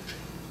 Sure.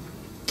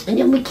 And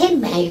then we came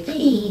back.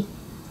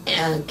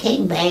 And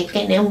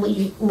then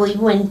we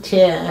went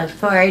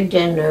for our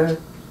dinner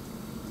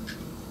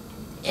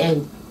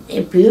and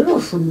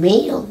beautiful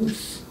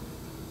meals.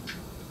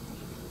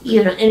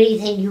 You know,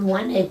 anything you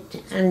wanted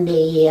on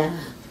the,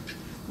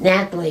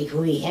 not like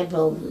we have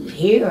over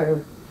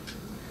here.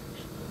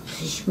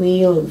 These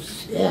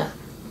meals, yeah.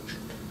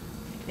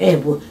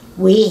 And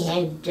we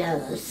had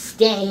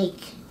steak.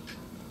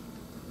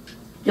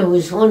 There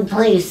was one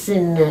place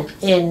in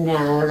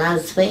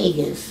Las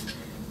Vegas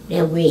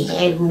that we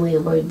had when we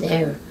were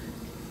there,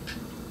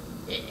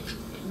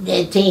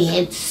 that they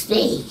had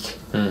steak,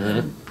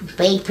 Mm-hmm.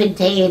 baked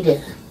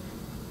potato,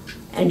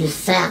 and a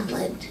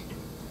salad.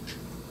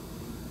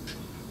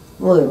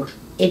 Well,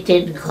 it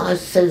didn't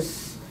cost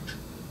us,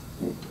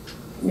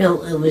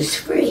 no, it was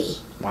free.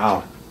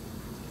 Wow.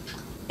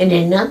 And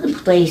another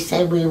place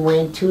that we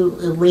went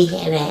to, we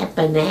had half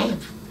and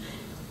half.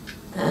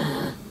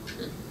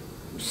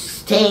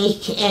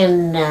 Steak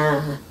and,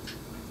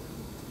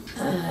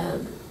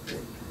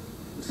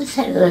 what's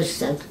that other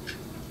stuff?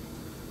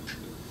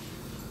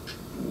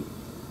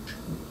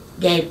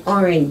 That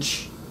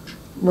orange,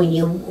 when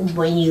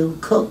you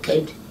cook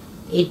it,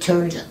 it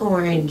turns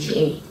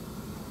orangey.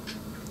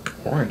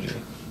 Orangey.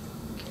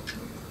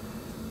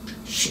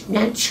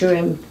 Not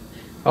shrimp,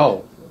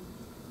 Oh.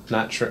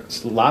 Not sure.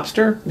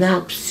 Lobster?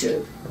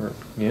 lobster. Or,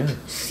 yeah.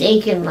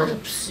 Steak and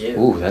lobster.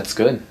 Ooh, that's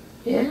good.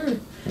 Yeah,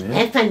 Yeah.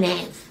 half and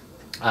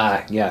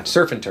half. Yeah.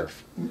 Surf and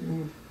turf.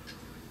 Mm-hmm.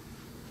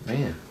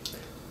 Man.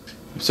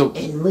 So,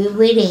 And we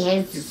really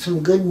had some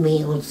good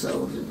meals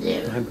over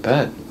there. I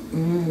bet.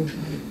 Mm.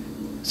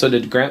 So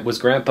was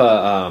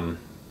Grandpa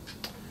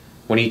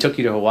when he took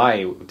you to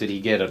Hawaii? Did he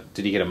get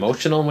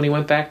emotional when he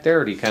went back there,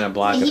 or did he kind of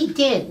block He it?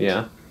 did.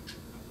 Yeah.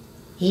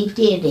 He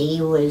did. He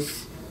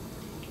was,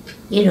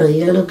 you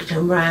looked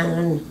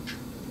around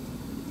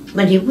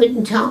But he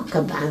wouldn't talk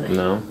about it.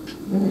 No.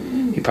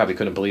 Mm-mm. He probably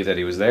couldn't believe that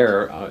he was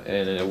there,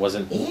 and it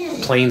wasn't Yeah.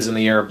 planes in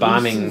the air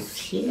bombing. He says,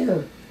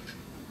 here.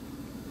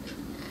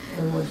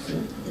 I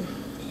wasn't.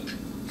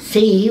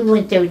 See, he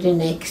went there the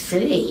next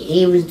day.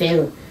 He was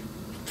there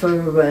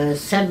for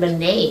 7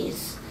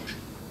 days,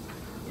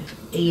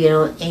 you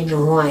know, in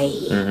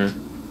Hawaii. Mm-hmm.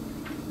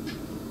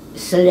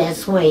 So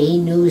that's why he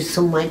knew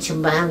so much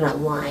about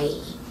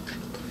Hawaii.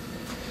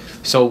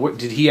 So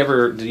did he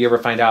ever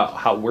find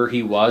out where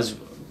he was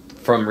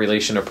from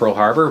relation to Pearl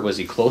Harbor? Was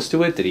he close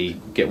to it? Did he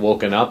get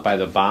woken up by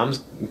the bombs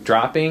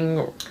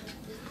dropping?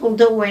 Well,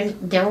 there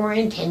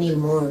weren't any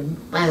more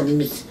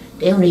bombs.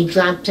 They only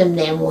dropped them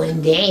that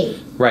one day.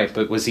 Right,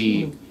 but was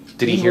he?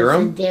 Did he hear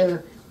them?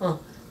 There. Oh,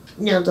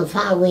 no, the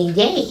following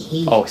day.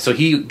 So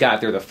he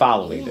got there the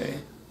following day.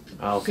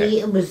 Okay. See,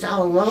 it was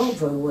all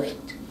over with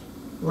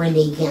when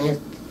they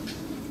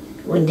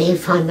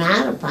found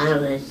out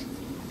about it.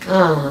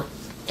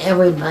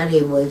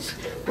 Everybody was.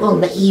 Well,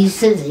 he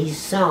says he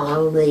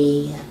saw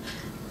the,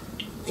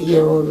 you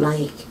know,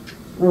 like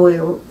where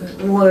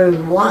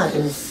it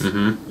was.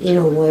 Mm-hmm. You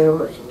know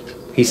where.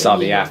 He saw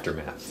the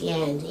aftermath. Yeah,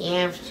 and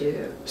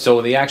after.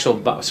 So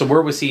so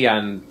where was he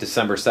on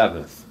December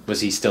 7th?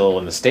 Was he still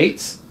in the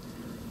States?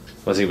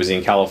 Was he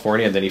in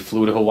California and then he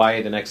flew to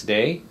Hawaii the next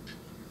day?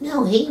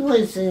 No, he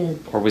was in.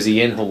 Or was he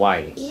in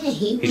Hawaii? Yeah,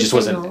 he just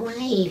was in wasn't.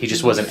 Hawaii. He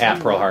just wasn't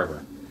at Pearl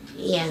Harbor.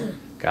 Yeah.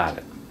 Got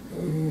it.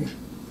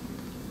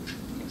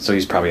 So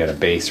he's probably at a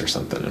base or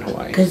something in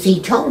Hawaii. Because he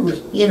told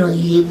me, you know,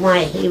 he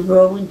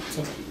wrote.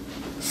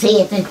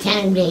 See, at the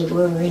time they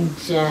weren't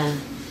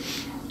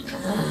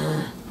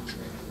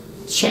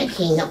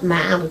checking him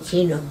out,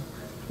 you know,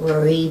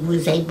 where he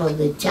was able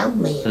to tell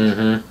me,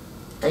 Mm-hmm.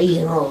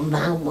 You know,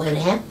 about what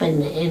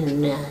happened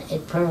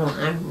at Pearl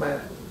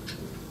Harbor.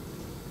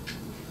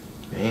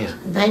 Man.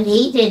 But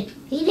he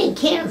didn't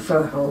care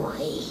for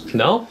Hawaii.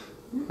 No?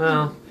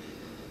 Well,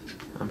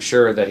 I'm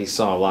sure that he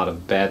saw a lot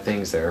of bad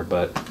things there,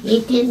 but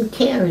He didn't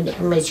care that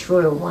much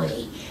for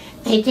Hawaii.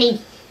 I think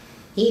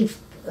he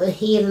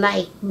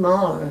liked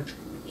more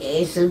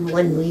is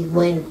when we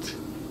went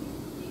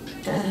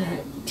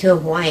to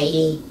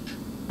Hawaii,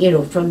 you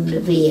know, from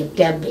the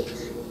VFW.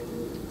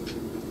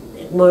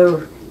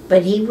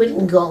 But he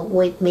wouldn't go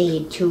with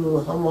me to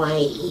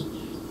Hawaii,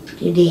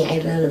 to the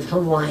island of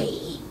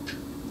Hawaii.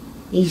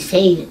 He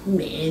stayed,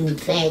 in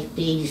fact,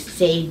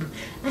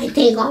 I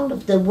think all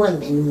of the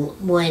women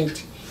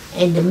went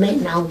and the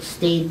men all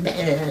stayed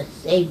back.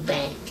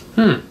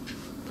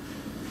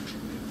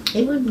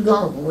 He wouldn't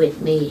go with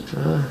me.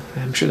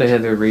 I'm sure they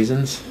had their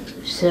reasons.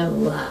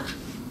 So,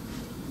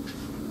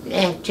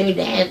 after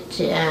that,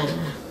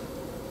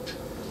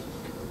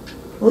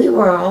 we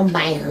were all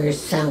by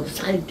ourselves,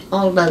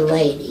 all the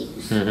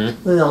ladies.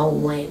 Mm-hmm. We all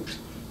went.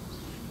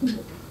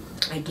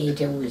 I think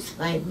there was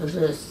 5 of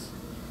us.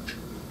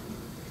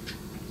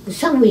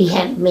 So we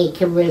had to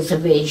make a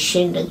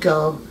reservation to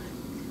go,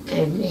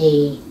 and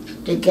the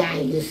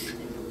guys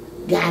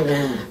got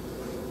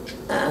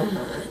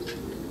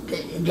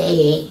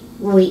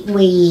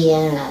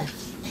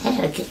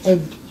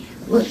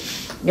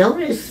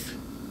notice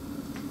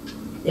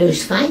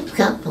there's 5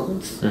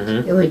 couples.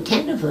 Mm-hmm. There were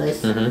 10 of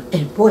us Mm-hmm.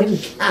 in one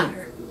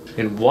car.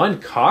 In one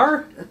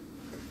car?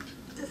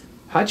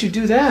 How'd you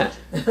do that?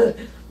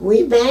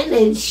 We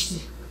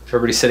managed.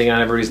 Everybody sitting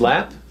on everybody's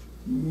lap?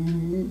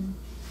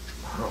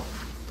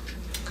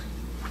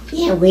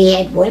 Yeah, we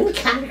had one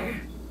car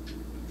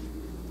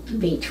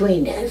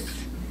between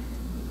us.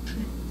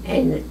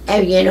 And,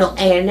 you know,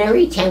 and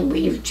every time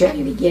we would try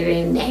to get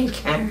in that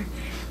car,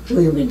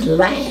 we would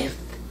laugh.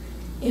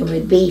 It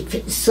would be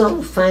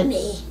so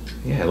funny.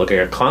 Yeah, look like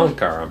a clown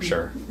car, I'm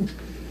sure.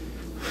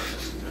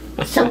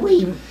 So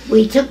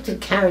we took the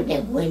car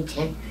that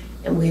winter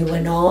and we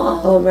went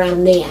all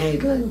around the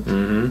island.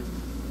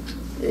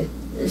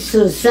 Mm-hmm.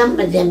 So some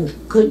of them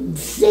couldn't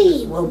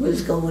see what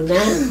was going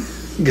on.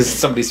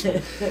 Because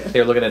they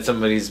were looking at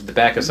the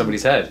back of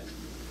somebody's head.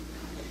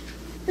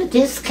 But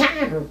this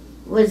car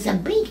was a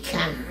big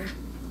car.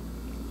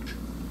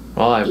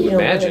 Well, I would You know,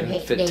 imagine they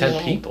it fit had,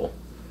 10 people.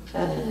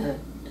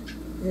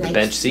 Like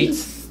bench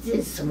seats?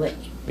 This way.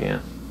 Yeah.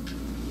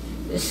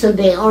 So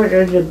they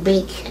ordered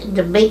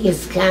the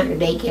biggest car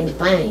they can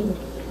find.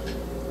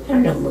 I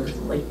don't know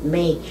what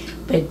made,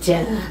 but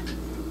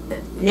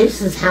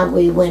this is how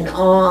we went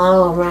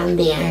all around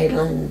the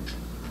island.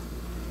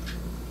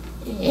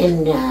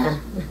 And I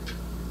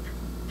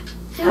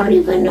don't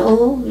even know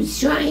who was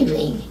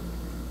driving.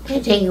 I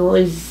think it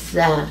was,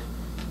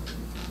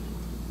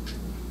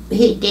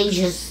 they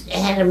just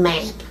had a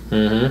map.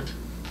 Mm-hmm.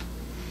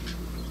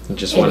 It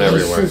just went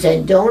everywhere. He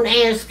said, don't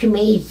ask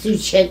me to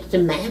check the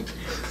map.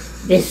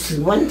 This is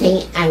one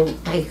thing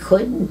I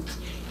couldn't.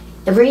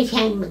 Every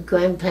time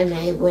Grandpa and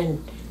I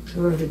went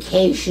for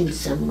vacation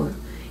somewhere,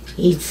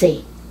 he'd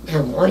say,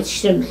 now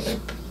watch the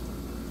map.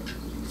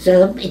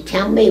 So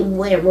tell me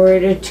where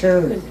to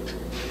turn.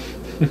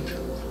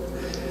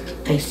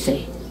 I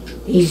say,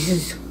 he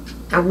says,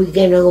 are we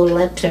going to go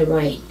left or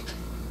right?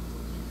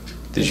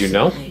 Did you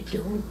know? I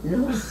don't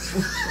know.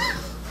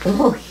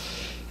 Oh,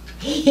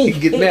 You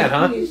get mad,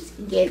 huh? He used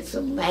to get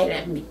so mad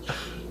at me.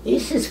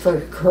 This is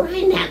for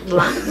crying out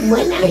loud.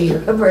 When are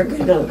you ever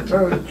gonna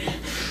learn?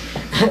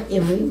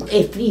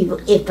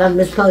 If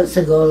I'm supposed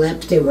to go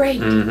left or right?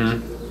 I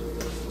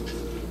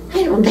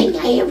don't think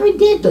I ever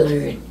did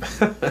learn.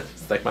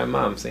 It's like my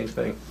mom, same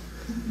thing.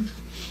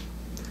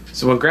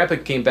 So when Grandpa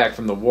came back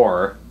from the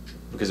war,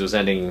 because it was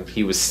ending,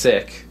 he was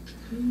sick.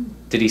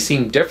 Did he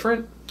seem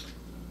different?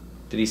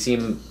 Did he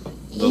seem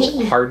a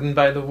little hardened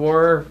by the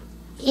war?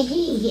 Did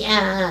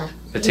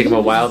it take him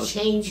a while? He was a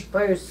changed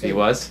person. He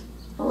was?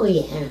 Oh,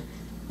 yeah.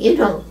 You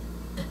know,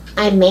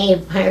 I made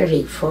a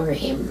party for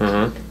him.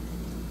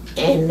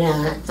 And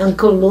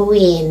Uncle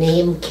Louie and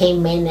him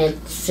came in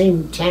at the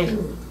same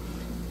time.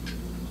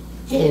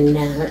 And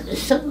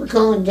so we're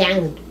going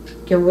down.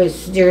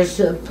 There's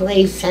a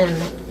place on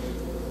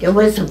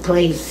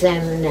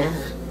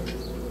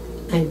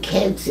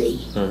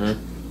Kedzie.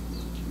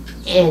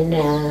 And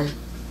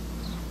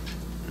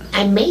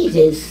I made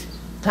his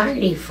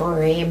party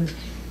for him,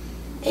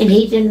 and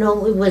he didn't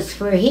know it was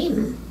for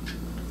him.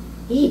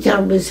 He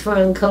thought it was for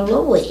Uncle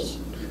Louie.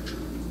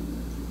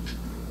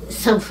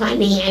 So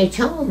finally I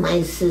told him,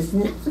 I says,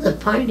 no, the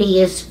party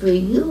is for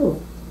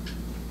you.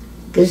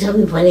 Because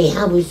everybody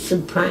was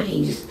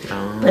surprised.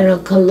 But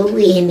Uncle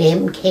Louie and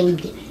him came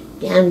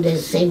down at the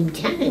same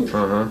time.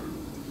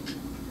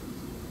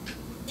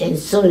 And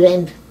so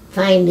then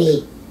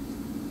finally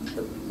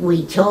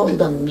we told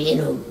them, you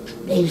know,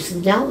 they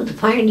said, no, the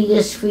party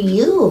is for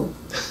you.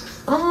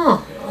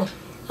 Oh.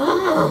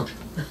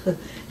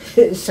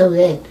 So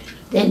then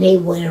they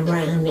went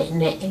around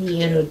and,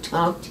 you know,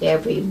 talked to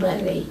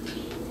everybody.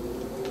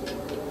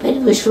 But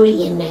it was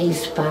really a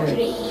nice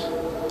party.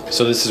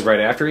 So this is right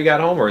after he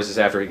got home, or is this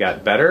after he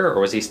got better, or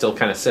was he still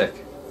kind of sick?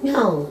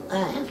 No,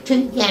 after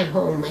he got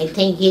home. I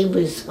think he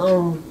was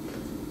home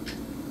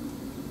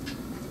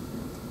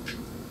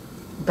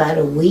about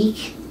a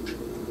week.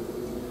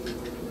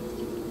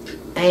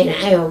 And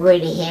I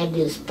already had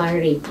this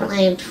party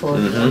planned for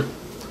him.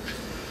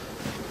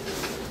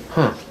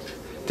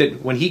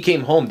 When he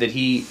came home,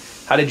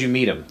 how did you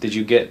meet him? Did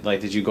you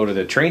go to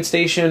the train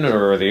station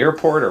or the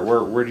airport, or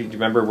where did you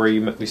remember where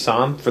you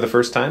saw him for the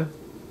first time?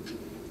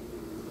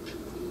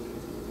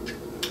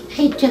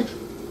 I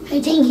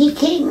think he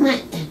came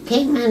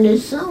on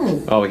his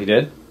own. Oh, he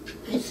did?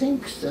 I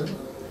think so.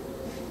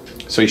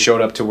 So he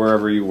showed up to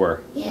wherever you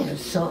were? Yeah,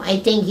 so I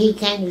think he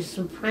kind of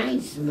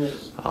surprised me.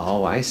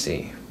 Oh, I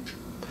see.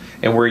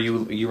 And were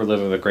you were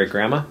living with a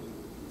great-grandma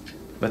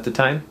at the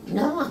time?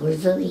 No, I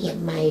was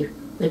living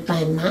with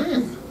my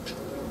mom.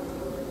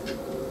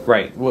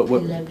 Right. I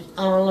lived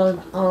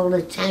all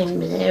the time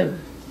there.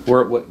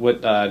 What do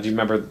you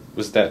remember,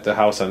 was that the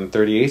house on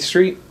 38th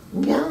Street?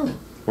 No.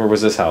 Where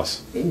was this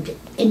house? In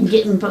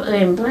Brighton Park.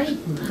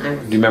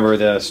 Do you remember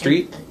the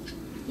street?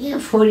 Yeah,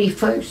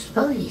 41st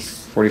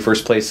Place.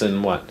 41st Place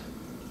in what?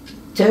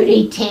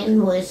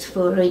 3010 was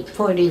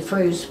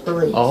 41st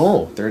Place.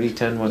 Oh,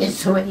 3010 was...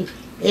 It's right.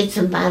 It's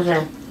about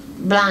a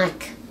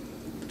block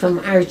from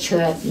Archer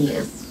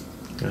Avenue.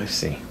 I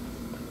see.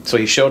 So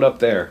he showed up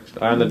there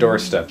on the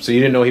doorstep. So you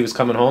didn't know he was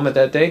coming home at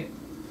that day?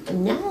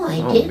 No,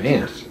 I oh, didn't. Oh,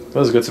 man. That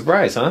was a good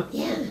surprise, huh?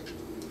 Yeah.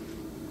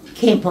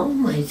 Came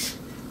home,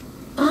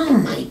 oh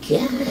my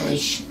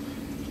gosh.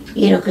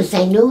 You know, because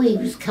I knew he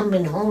was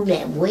coming home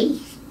that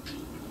week.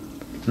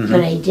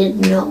 But I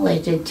didn't know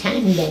at the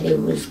time that it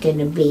was going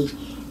to be.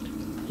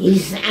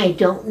 I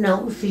don't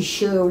know for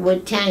sure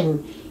what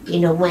time, you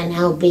know, when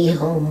I'll be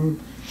home.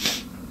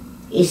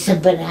 He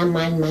said, but I'm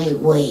on my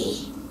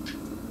way.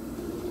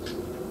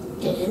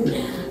 And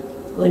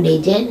when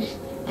he did,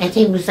 I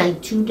think it was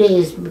like 2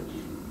 days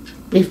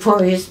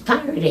before his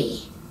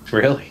party.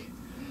 Really?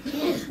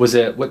 Yeah.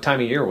 What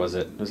time of year was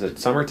it? Was it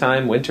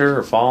summertime, winter,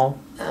 or fall?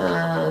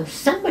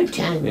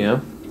 Summertime. Yeah?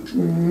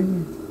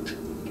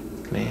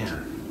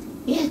 Man.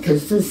 Yeah,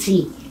 because let's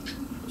see,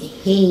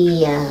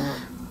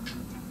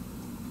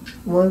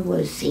 where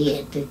was he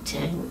at the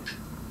time?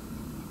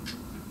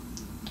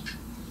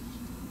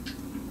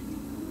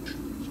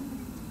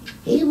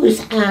 He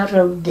was out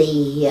of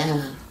the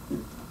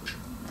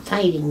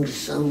fighting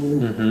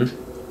zone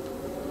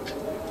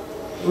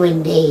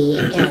when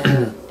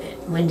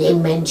they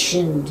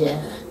mentioned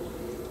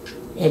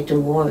that the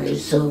war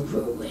is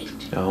over with.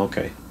 Oh,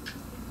 okay.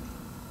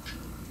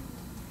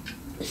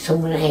 So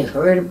when I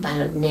heard about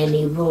it, and then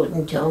he wrote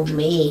and told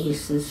me, he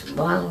says,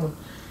 well,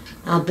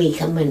 I'll be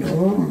coming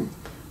home.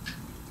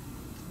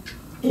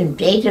 And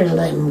they didn't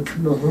let him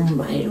come home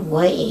right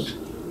away.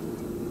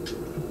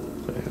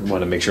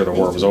 Want to make sure the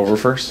war was over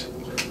first?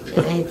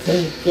 I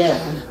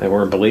think... they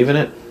weren't believing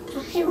it?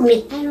 I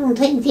don't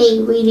think they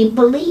really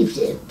believed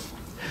it.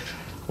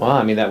 Well,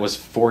 I mean, that was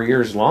 4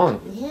 years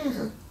long.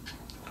 Yeah.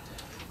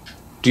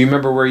 Do you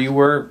remember where you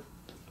were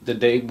the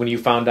day when you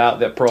found out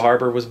that Pearl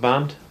Harbor was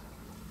bombed? Do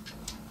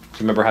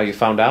you remember how you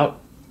found out?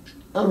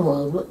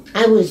 Oh, well,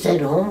 I was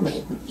at home,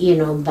 you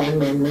know, by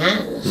my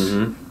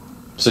mom's.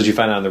 So did you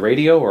find it on the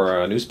radio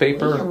or a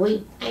newspaper? Yeah,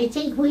 I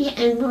think we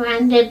were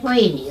on the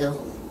radio.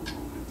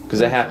 Because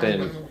that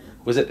happened,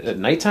 was it at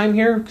nighttime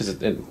here? Because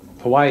in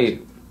Hawaii,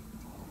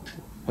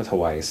 With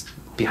Hawaii's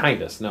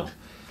behind us, no.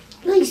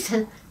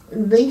 Lisa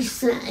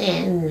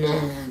and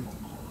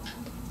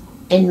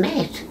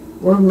Matt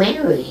were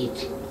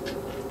married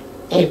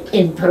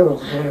in Pearl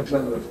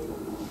Harbor.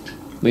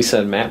 Lisa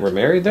and Matt were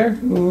married there?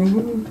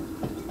 Mm-hmm.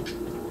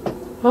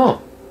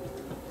 Oh,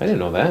 I didn't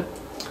know that.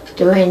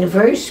 Their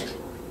anniversary.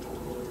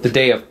 The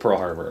day of Pearl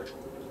Harbor.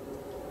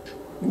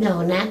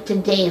 No, not the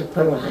day of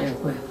Pearl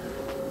Harbor.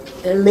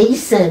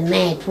 Lisa and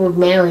Matt were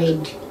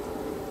married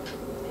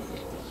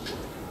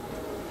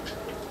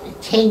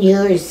 10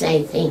 years,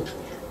 I think.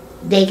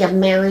 They got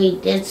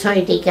married, that's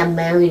why they got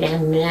married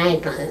on an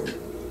island.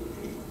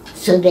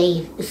 So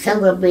they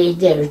celebrated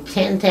their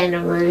 10th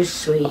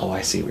anniversary. Oh,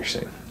 I see what you're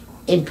saying.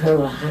 In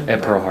Pearl Harbor.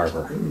 At Pearl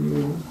Harbor.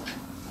 Mm-hmm.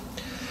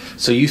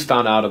 So you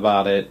found out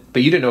about it,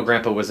 but you didn't know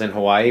Grandpa was in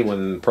Hawaii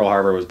when Pearl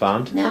Harbor was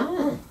bombed?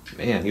 No.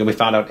 Man, you only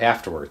found out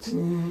afterwards.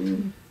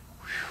 Mm-hmm.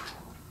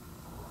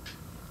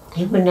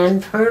 He went on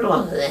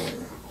furlough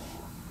then.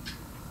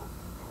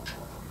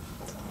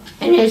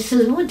 And I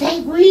said, what the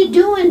heck were you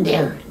doing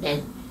there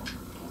then?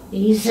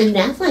 He said,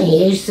 nothing.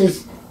 He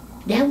says,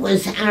 that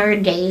was our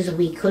days.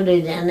 We could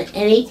have done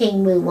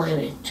anything we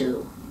wanted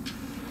to.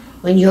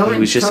 When you're on furlough. He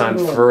was just on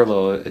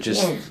furlough,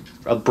 just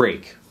a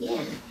break.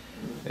 Yeah.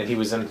 And he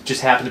was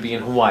just happened to be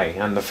in Hawaii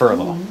on the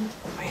furlough.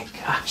 Mm-hmm. Oh my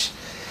gosh.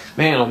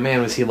 Man, oh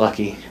man, was he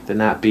lucky to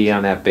not be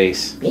on that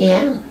base.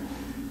 Yeah.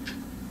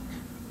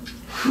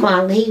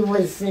 Well, he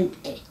wasn't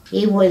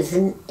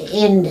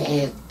in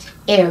that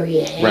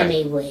area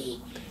anyway.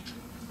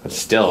 But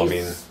still, I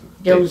mean...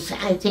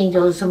 I think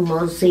those are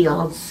mostly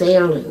all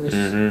sailors.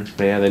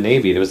 Mm-hmm. Yeah, the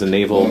Navy. There was the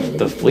naval,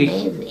 the fleet.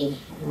 Navy.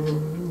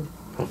 Mm-hmm.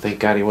 Oh, thank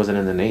God he wasn't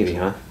in the Navy,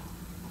 huh?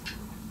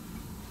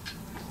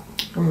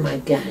 Oh my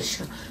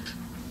gosh.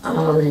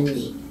 All in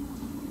the...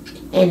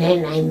 And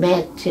then I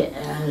met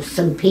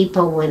some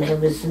people when I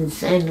was in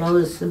San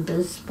Luis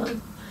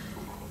Obispo.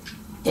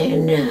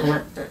 And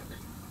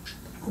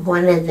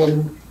one of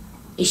them,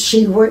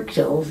 she worked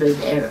over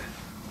there.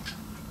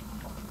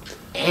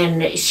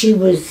 And she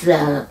was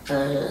a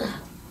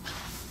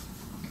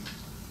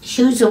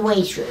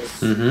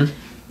waitress. Mm-hmm.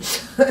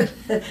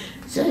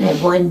 So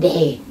that one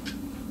day,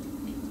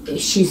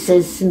 she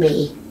says to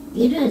me,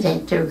 you know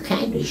that they're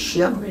kind of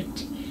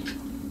short,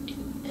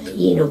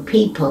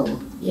 people,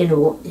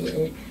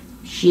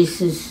 she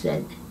says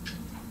that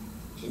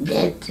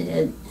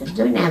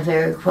they're not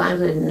very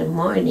quiet in the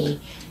morning.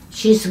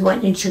 She said, why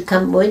don't you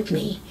come with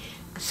me?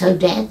 So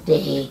that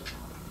day,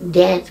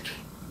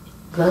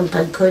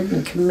 Grandpa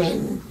couldn't come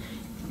in.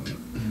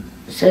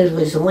 So it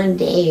was one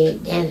day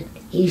that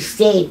he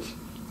stayed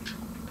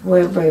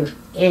wherever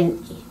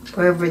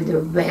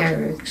the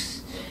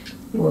barracks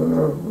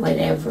were or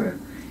whatever.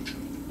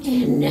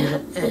 And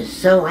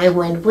so I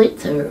went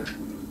with her.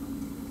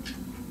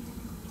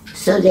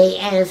 So they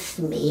asked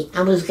me,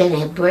 I was going to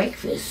have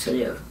breakfast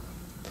there.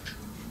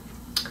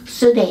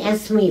 So they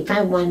asked me if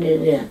I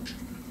wanted to,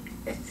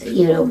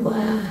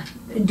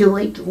 do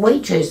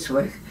waitress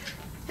work.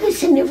 I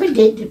said, never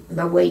did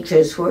my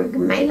waitress work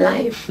in my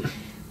life.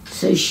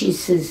 So she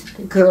says,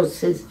 the girl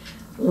says,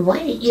 well,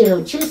 why,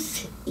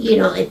 just,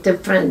 at the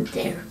front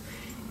there.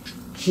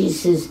 She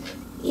says,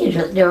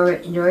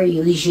 there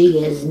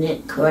usually isn't a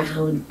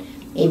crowd,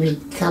 maybe a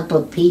couple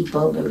of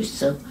people or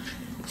so.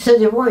 So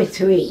there were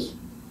three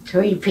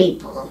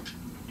people.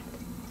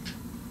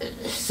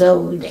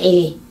 So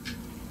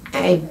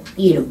I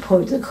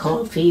poured the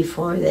coffee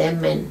for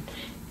them and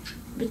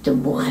with the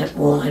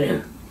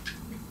water.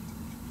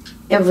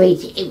 And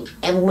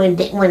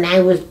when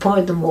I was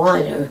pouring the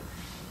water,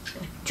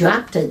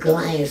 dropped the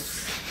glass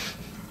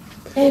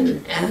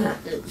and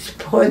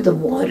poured the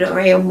water.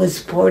 I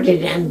almost poured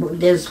it on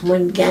this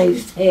one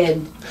guy's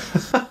head.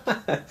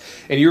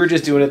 And you were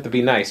just doing it to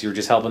be nice. You were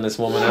just helping this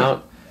woman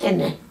out?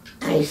 And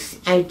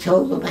I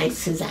told him, I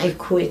says, I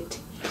quit.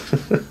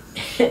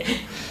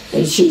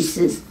 And she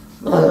says,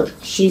 so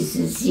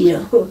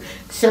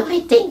I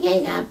think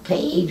I got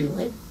paid,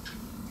 what,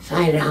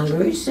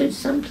 $5 or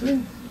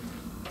something?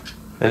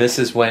 And this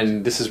is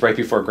right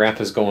before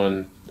Grandpa's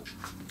going...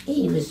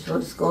 He was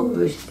supposed to go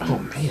over... Oh,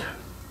 man.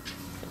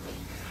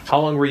 How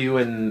long were you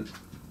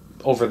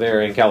over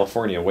there in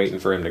California waiting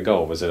for him to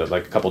go? Was it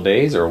like a couple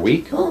days or a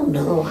week? Oh,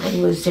 no. I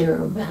was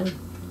there about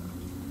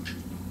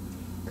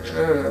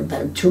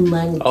 2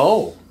 months.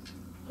 Oh.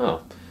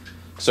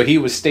 So he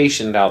was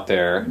stationed out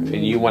there,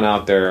 and you went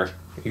out there.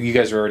 You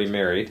guys were already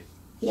married.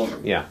 Yeah.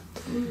 Yeah.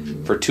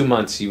 For 2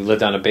 months, you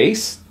lived on a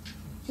base?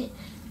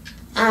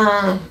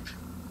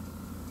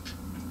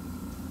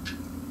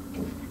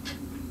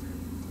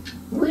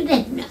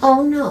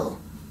 Oh, no.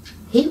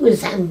 He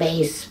was on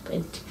base,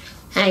 but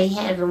I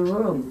had a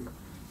room.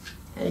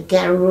 I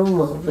got a room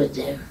over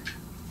there.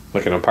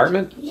 Like an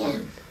apartment? Yeah.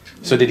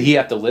 So did he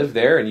have to live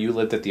there and you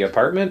lived at the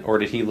apartment? Or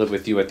did he live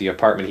with you at the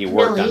apartment he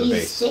worked on the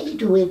base? No, he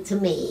stayed with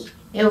me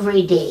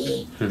every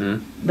day.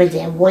 Mm-hmm. But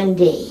then one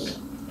day,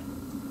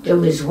 there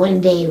was one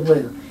day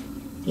where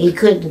he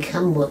couldn't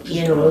come,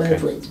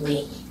 live with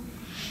me.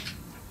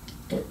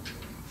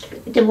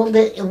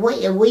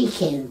 The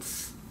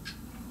weekends,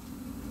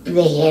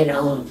 they had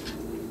off.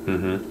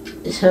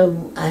 Mm-hmm. So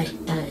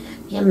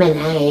him and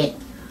I,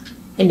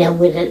 you know,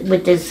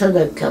 with this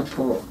other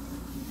couple,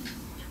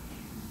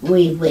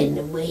 we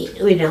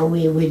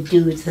would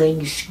do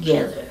things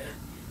together.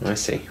 I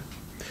see.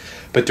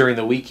 But during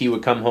the week, he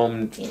would come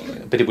home. Yeah.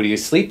 But would he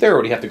sleep there, or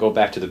would he have to go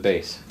back to the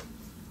base?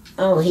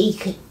 Oh, he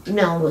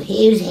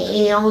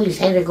always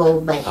had to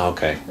go back.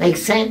 Okay. Like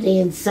Saturday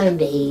and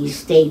Sunday, he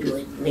stayed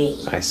with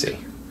me. I see.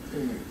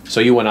 So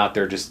you went out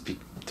there just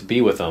to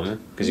be with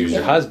him because he was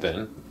your Yeah.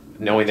 husband,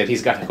 knowing that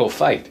he's got to go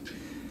fight.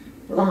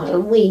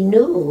 Well, we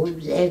knew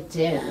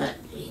that,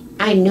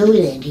 I knew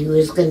that he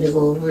was going to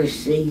go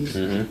overseas.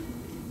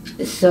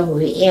 Mm-hmm. So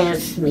he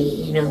asked me,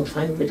 you know, if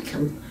I would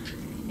come.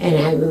 And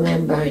I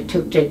remember I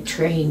took the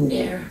train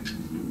there.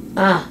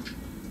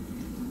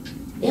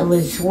 It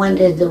was one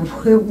of the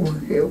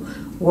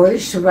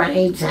worst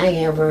rides I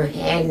ever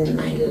had in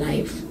my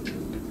life.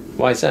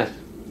 Why is that?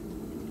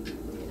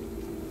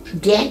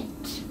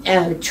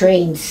 That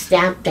train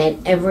stopped at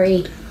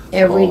every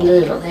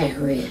little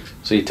area.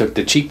 So you took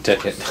the cheap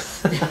ticket.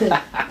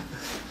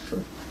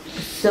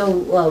 So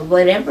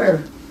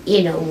whatever,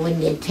 you know,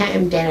 when the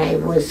time that I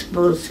was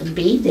supposed to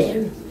be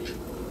there,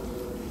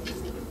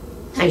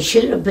 I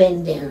should have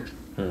been there.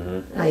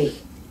 Mm-hmm. Like,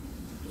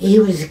 he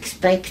was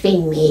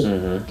expecting me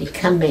Mm-hmm. to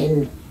come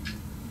in.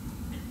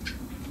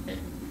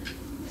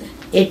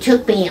 It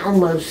took me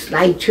almost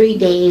like 3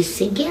 days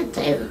to get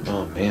there.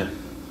 Oh, man.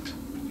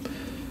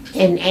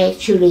 And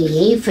actually,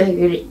 he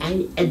figured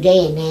a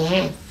day and a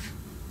half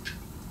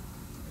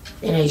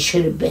that I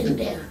should have been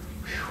there.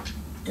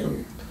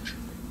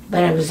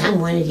 But I was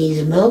on one of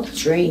these milk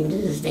trains,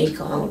 as they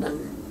called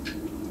them.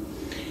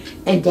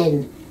 And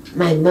then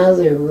my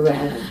mother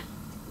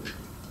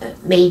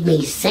made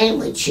me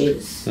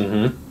sandwiches,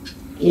 Mm-hmm.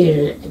 you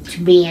know, to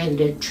be on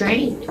the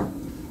train.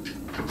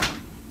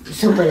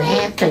 So what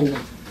happened?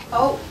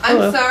 Oh, I'm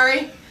Hello.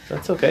 sorry.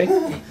 That's okay.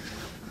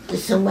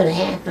 So what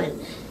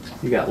happened?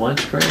 You got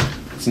lunch, Greg?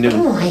 It's noon.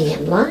 Oh, I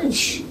had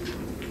lunch.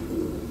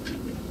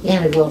 You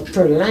had to go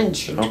for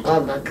lunch at Okay.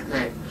 12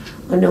 o'clock.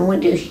 Oh, no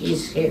wonder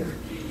she's here.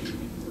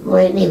 Well,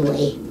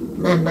 anyway,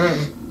 Mama,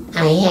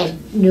 I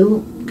had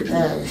new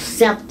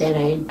stuff that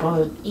I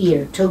bought, you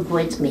know, took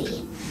with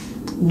me.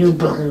 New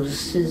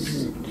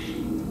blouses.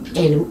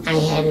 And I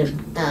had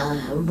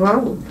a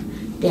robe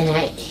that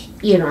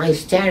I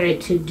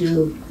started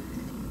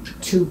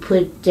to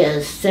put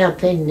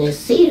stuff in the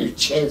cedar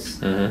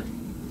chest. Mm-hmm.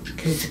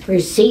 Because for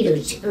cedar,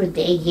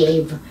 they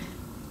gave,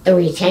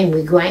 every time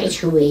we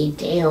graduate,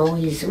 they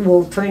always,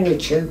 well,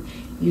 furniture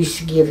used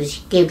to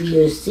give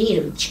you a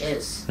cedar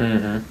chest.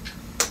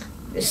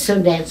 Mm-hmm. So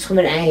that's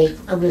what I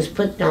was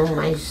putting all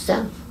my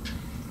stuff.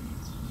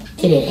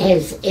 And it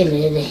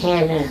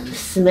had a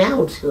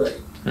smell to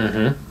it.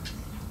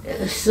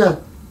 Mm-hmm.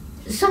 So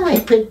I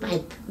put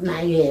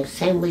my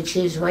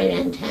sandwiches right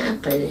on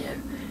top of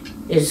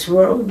this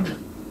robe.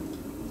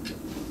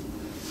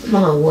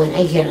 Well, when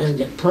I get on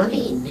the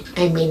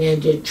on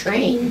the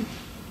train,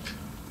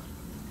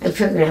 I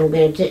figured I'm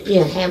going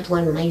to have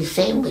one of my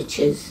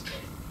sandwiches.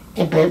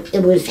 But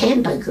it was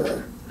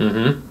hamburger.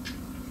 Mm-hmm.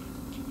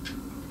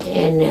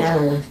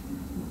 And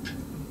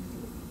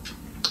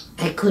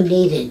I couldn't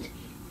eat it.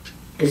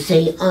 Because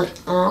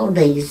all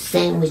these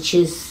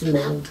sandwiches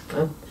smelled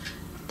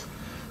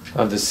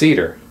Of the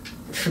cedar.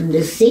 from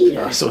the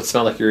cedar. So it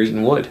smelled like you're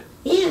eating wood.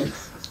 Yeah.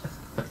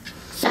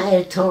 So I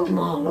had to throw them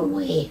all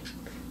away.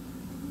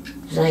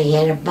 So I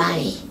had to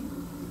buy.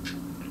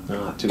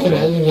 Oh, too And I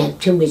bad. didn't have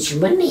too much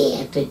money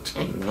at the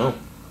time. No.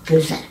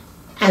 Because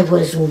I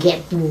wasn't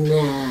getting,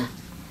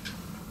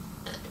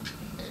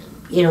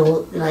 you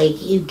know,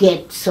 like you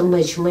get so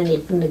much money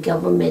from the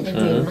government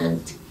every Mhm.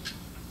 month.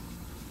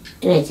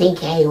 And I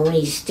think I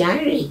only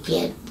started to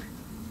get,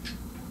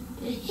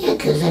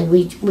 because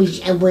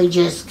we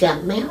just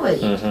got married.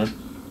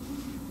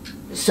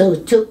 Mm-hmm. So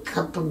it took a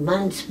couple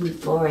months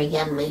before I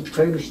got my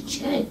first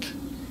check.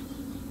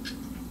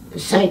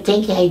 So I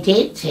think I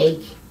did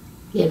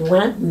get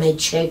one of my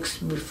checks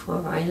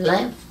before I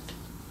left.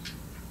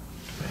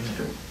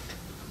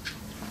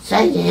 So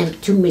I didn't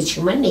have too much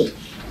money,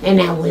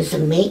 and I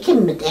wasn't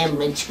making that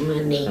much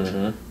money.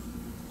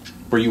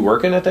 Mm-hmm. Were you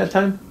working at that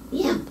time?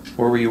 Yeah,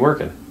 Where were you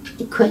working?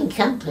 the Crane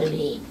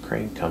Company.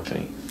 Crane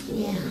company.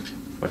 Yeah.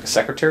 Like a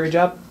secretary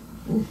job?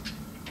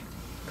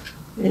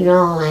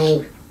 No,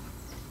 I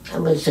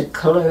was a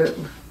clerk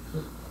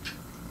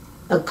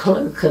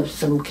of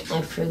some,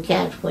 I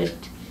forgot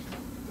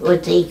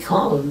what they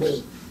called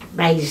me.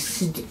 But I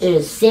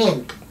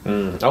stamp,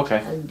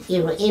 Okay.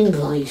 you know,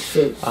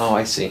 invoices. Oh,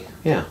 I see.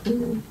 Yeah.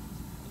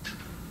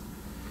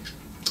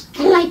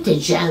 I liked the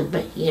job,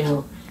 but, you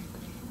know,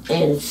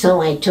 and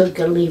so I took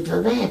a leave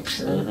of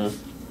absence.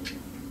 Mm-hmm.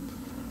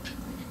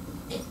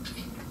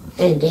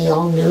 And they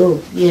all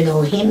knew, you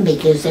know, him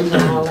because they were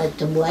all at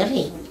the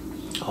wedding.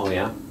 Oh,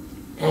 yeah?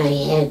 I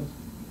had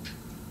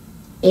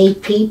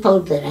 8 people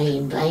that I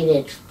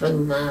invited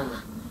from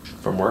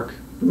From work?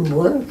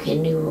 work,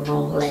 and they were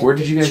all at Where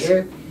did you guys-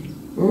 church.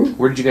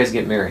 Where did you guys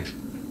get married?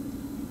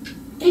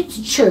 At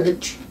the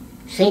church,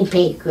 St.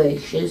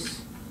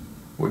 Pancratius.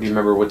 Where do you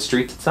remember what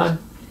street it's on?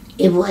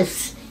 it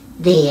was,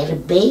 they had a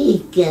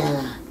big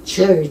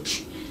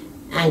church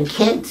on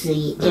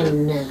Kedzie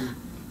in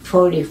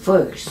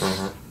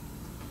 41st.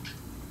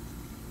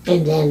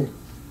 And then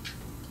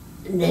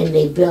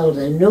they built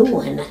a new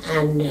one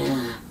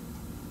on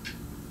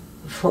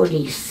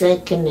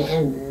 42nd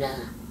and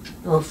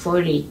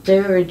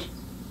 43rd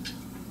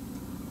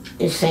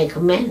in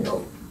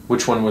Sacramento.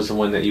 Which one was the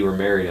one that you were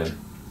married in?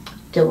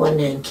 The one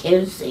in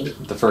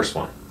Kedzie. The first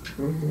one.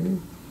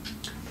 And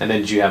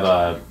then did you have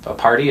a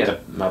party at a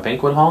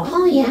banquet hall?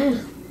 Oh,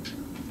 yeah.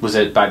 Was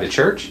it by the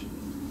church?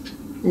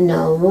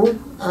 No.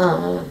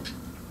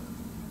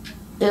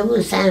 It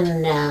was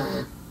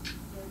on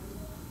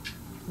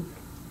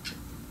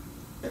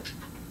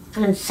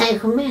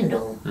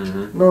Sacramento,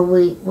 where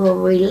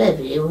we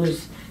lived. It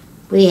was,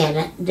 they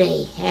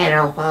had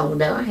a hall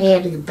there,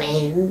 had a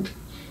band.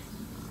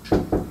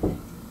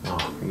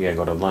 Oh, you gotta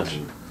go to lunch.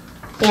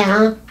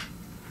 Yeah.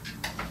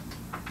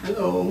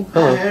 Hello. Hello.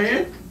 Hi,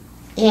 Harriet.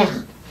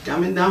 Yeah.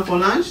 Coming down for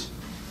lunch?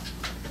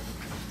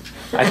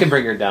 I can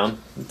bring her down.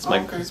 It's my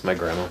Okay. it's my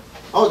grandma.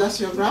 Oh, that's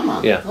your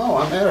grandma? Yeah. Oh,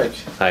 I'm Eric.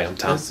 Hi, I'm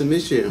Tom. Nice to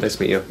meet you. Nice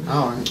to meet you.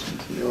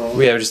 Oh,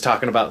 We were just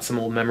talking about some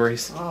old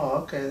memories. oh,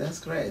 okay, that's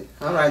great.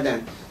 All right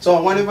then.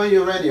 So whenever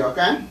you're ready,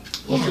 okay?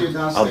 We'll see you Yeah.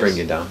 downstairs. I'll bring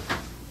you down.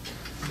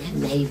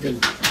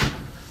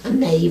 I'm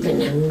not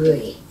even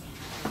hungry.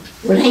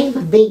 Well, I have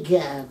a big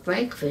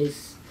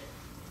breakfast,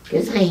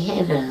 because I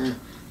had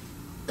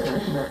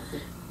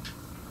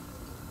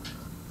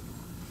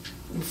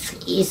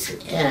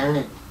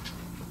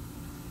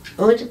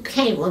what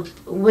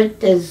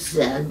does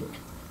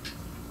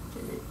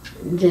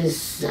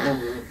this,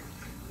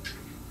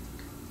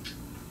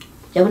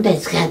 what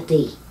that's got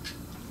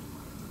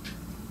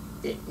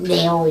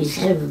they always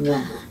have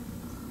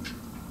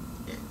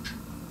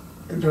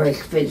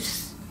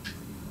breakfast,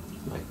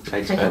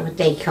 I forget what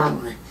they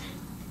call it.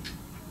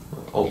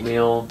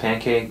 Oatmeal,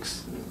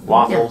 pancakes,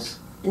 waffles.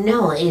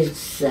 No,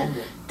 it's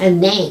a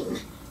name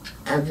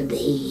of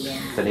the,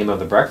 The name of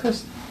the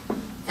breakfast?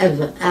 of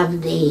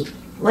the,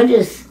 what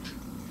is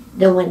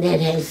the one that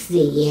has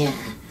the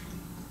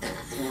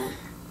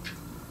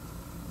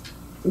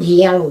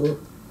yellow,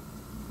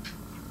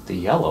 The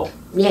yellow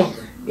yeah,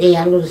 the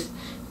yellow,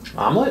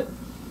 omelet.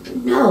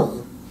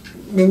 no,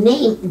 the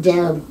name,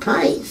 the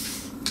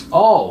place,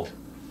 Oh,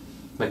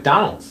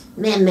 McDonald's.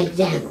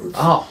 McDonald's.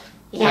 Oh,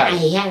 Yeah,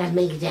 yeah. I had a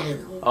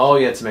McDonald's. Oh,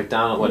 yeah, it's a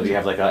McDonald's. What do you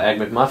have, like an egg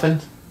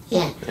McMuffin?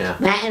 Yeah, Yeah.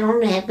 but I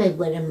don't have it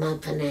with a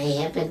muffin.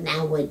 I have it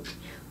now with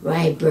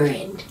rye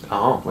bread.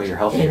 Oh, well, you're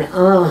healthy. And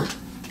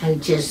I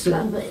just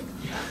love it.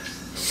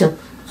 So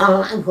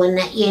when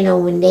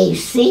when they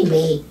see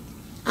me,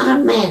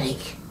 automatic,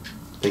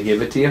 They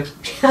give it to you.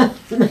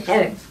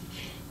 automatic.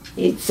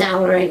 It's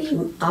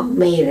already all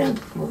made up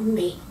for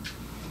me.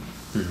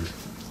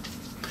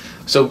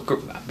 So,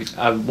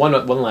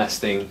 one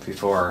last thing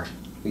before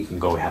we can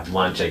go have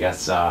lunch, I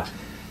guess.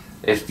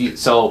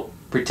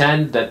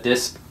 Pretend that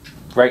this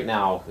right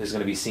now is going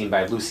to be seen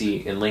by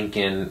Lucy and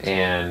Lincoln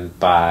and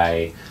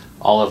by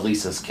all of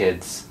Lisa's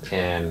kids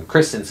and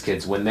Kristen's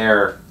kids when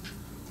they're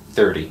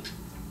 30.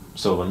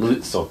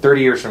 So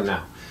 30 years from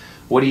now,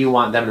 what do you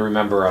want them to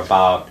remember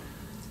about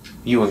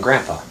you and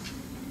Grandpa?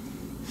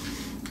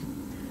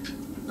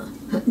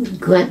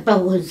 Grandpa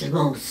was the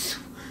most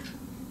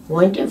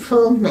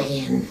wonderful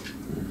man.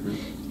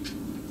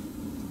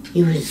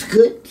 He was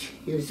good.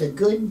 He was a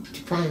good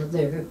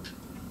father.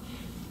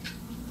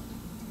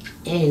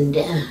 And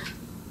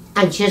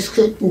I just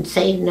couldn't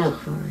say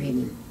enough for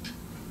him.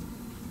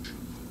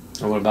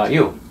 And what about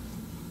you?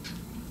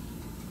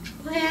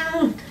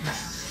 Well,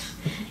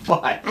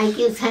 Why? I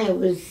guess I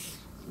was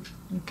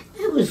good.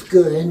 I was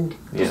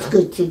Yeah.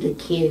 good to the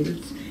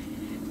kids.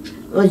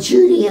 Well,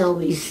 Judy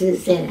always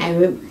says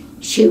that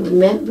she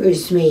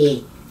remembers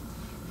me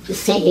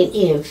saying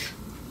if.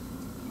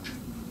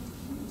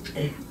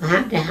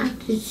 How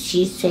did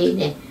she say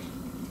that?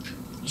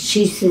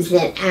 She says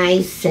that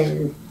I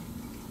said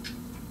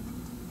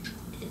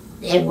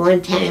at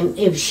one time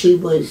if she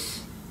would,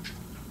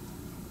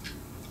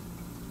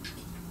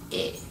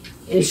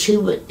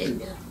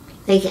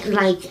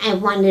 like I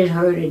wanted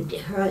her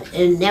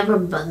never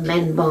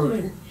been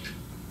born.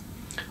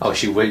 Oh,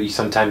 she would.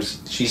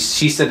 Sometimes she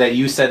said that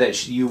you said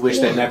that you wish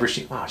that Yeah. never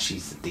she. Wow,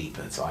 she's deep.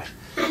 That's why.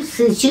 I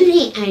said,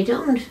 Judy, I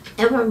don't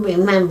ever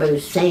remember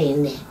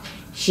saying that.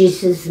 She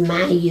says,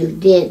 Ma, you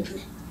did.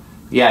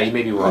 Yeah, you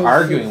maybe were I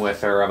arguing see.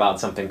 with her about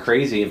something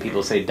crazy, and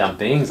people say dumb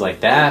things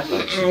like that.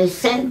 But I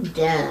said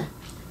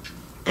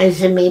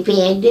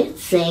maybe I did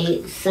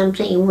say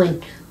something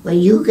when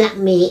you got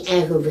me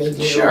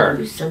aggravated Sure.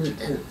 or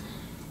something.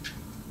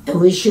 I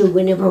wish you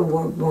would never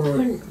were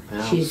born.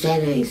 Yeah. She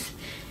said,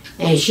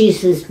 and she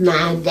says,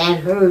 Ma, that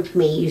hurt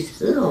me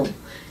so.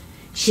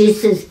 She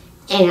says,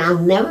 and I'll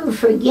never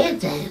forget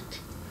that.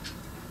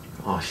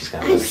 oh, she's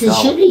got. I said,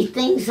 Judy,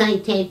 things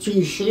like that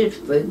you should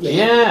forget.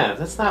 Yeah,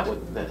 that's not what.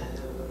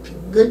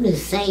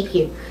 Goodness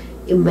sake,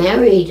 you're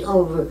married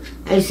over.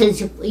 I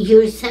said,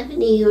 you're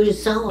 70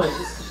 years old.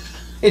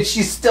 And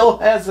she still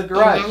has a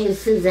grudge. And I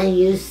says, and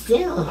you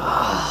still.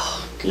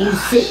 Oh, You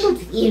still,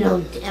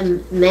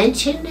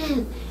 mention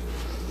that?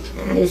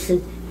 I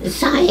said,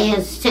 so I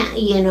asked,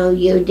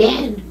 your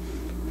dad.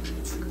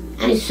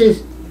 I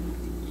said,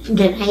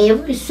 did I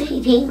ever say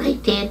anything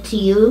like that to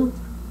you?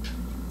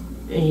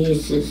 And he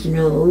says,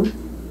 no.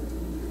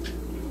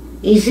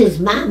 He says,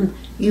 Mom,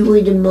 you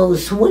were the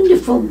most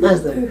wonderful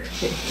mother.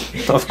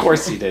 Of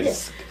course he did.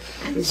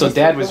 So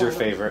Dad was your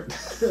favorite.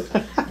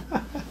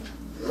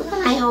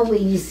 Well, I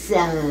always,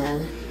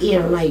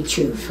 liked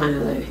your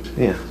father.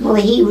 Yeah. Well,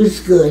 he was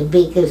good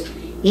because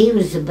he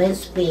was the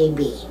best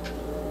baby.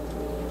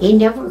 He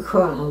never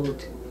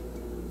crawled.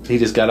 He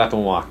just got up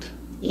and walked.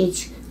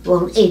 It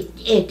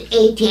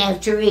ate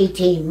after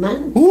 18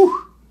 months.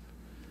 Woo!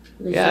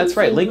 Yeah, that's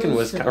right. Lincoln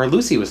was, or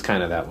Lucy was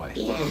kind of that way.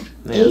 Yeah.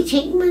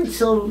 18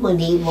 months old when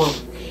he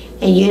walked.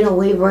 And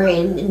we were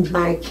in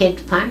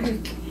Marquette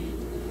Park.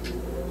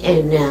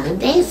 And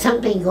there's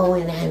something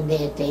going on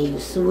that day,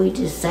 so we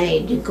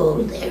decided to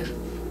go there.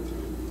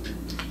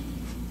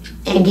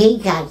 And he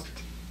got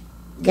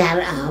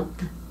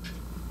up,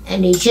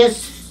 and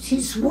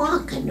he's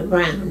walking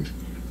around.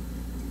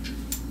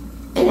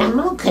 And I'm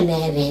looking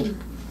at him,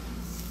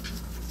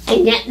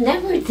 and yet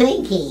never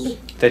thinking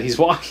that he's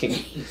walking.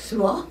 He's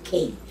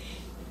walking.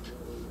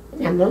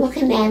 And I'm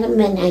looking at him,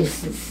 and I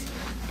says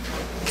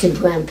to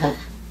Grandpa,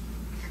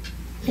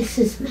 I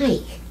says,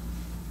 Mike,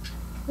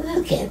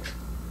 look at.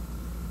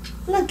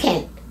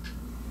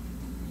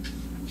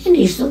 And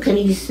he's looking,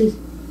 he says,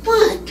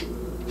 what?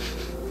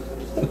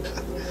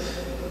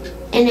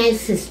 And I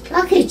says,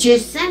 look at your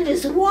son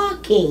is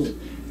walking.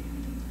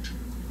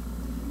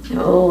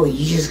 Oh,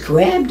 he just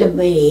grabbed him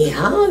and he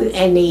hung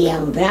and he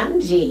held on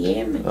to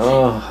him.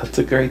 Oh, that's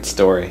a great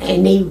story.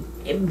 And he,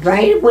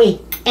 right away,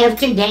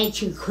 after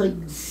that you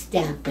couldn't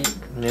stop him.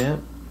 Yeah.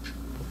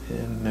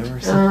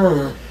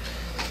 Never.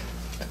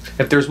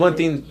 If there's one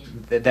thing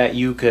that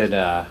you could,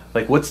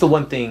 what's the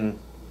one thing,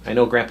 I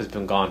know Grandpa's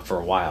been gone for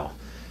a while,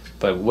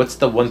 but what's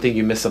the one thing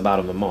you miss about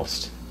him the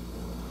most?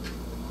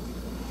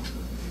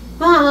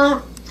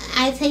 Well,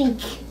 I think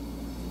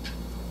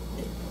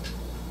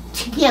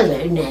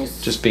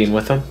togetherness. Just being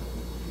with him?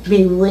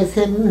 Being with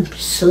him,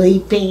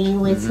 sleeping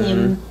with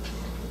him.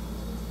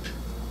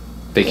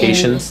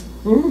 Vacations?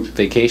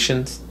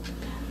 Vacations?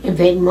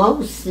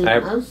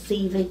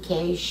 Mostly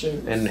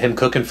vacations. And him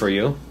cooking for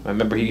you. I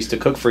remember he used to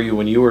cook for you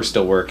when you were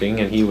still working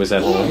and he was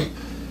at home.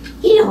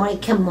 I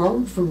come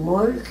home from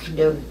work,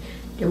 there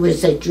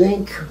was a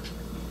drink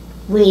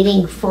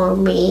waiting for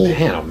me.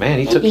 Man, oh man,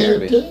 he took care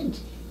of you. He did.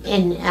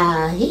 And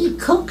he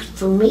cooked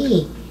for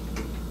me.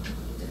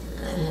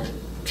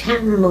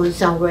 Tom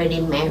was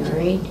already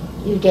married.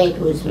 Your dad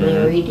was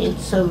married, and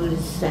so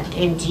was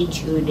Auntie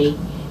Judy.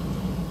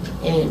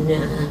 And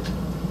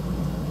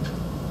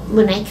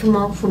when I come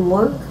home from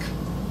work,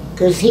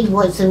 because he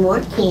wasn't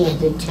working at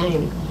the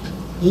time,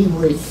 he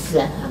was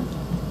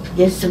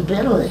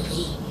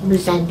disability. He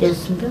was on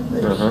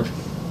disability.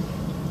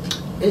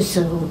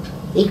 So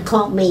he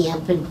called me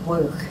up at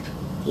work.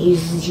 He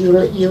says, you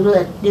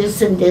let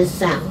this and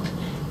this out.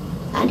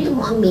 I didn't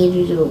want me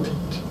to do it.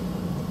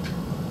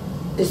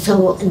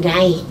 So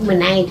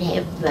when I'd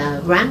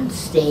have round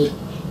steak,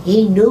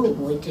 he knew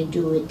what to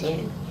do with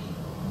that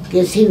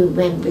because he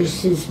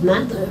remembers his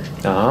mother.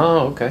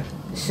 Oh, okay.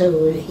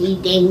 So he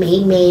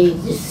made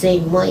it the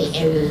same way as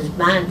his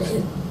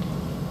mother.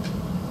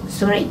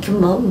 So when I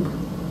come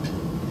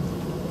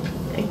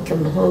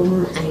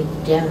home,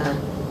 I'd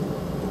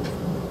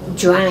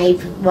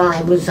drive. Well,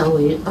 I was I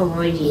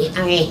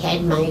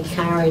had my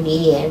car and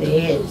he had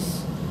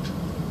his.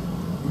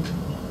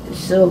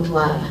 So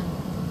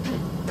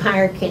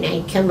park and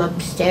I'd come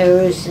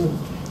upstairs and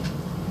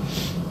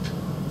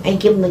I'd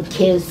give him a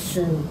kiss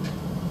and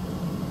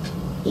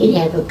he'd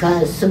have a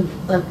glass of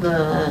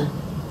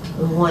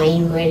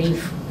wine ready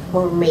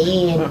for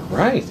me and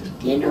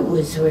dinner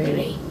was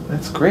ready.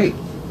 That's great.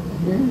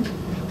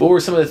 What were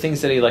some of the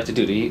things that he liked to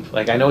do?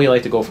 I know he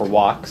liked to go for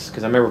walks,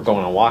 because I remember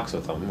going on walks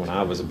with him when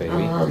I was a baby.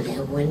 Oh,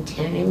 that one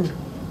time.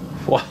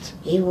 What?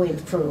 He went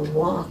for a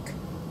walk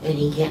and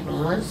he got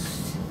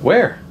lost.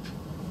 Where?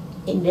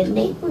 In the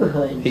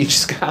neighborhood. He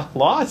just got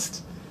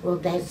lost? Well,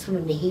 that's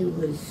when he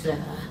was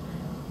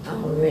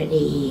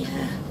already,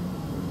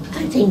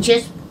 I think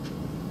just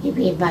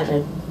maybe about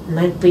a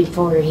month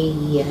before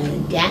he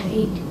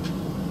died.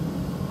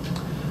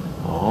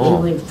 Oh.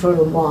 He went for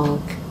a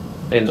walk.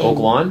 In Oak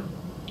Lawn?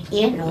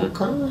 In Oak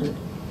Lawn.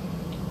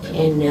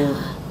 And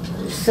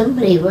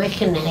somebody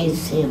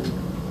recognized him.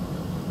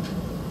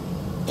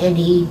 And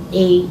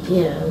they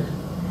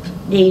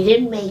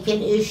didn't make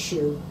an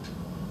issue.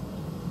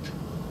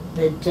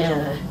 But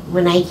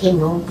when I came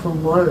home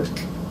from work,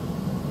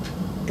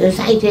 because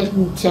I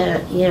didn't,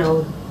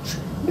 no,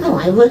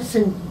 I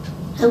wasn't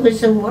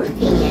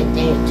working at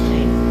that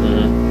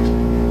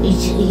time.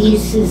 He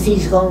says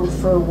he's going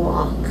for a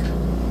walk.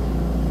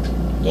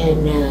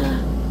 And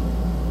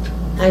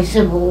I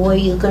said, well, where are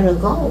you going to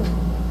go?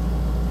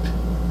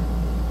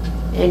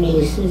 And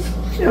he says,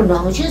 I don't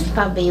know, just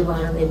probably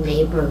around the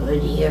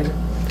neighborhood here.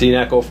 Did he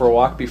not go for a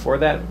walk before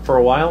that for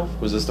a while?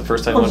 Was this the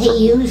first time? Well,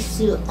 he used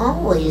to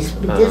always,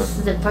 but this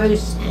is the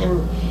first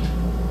time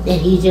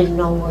that he didn't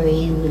know where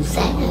he was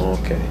at. Oh,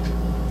 okay.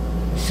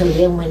 So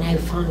then when I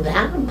found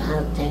out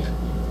about that,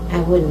 I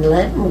wouldn't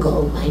let him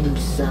go by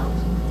himself.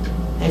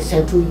 I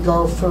said, if we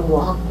go for a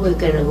walk, we're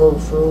going to go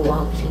for a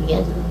walk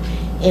together.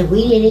 And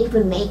we didn't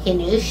even make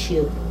an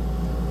issue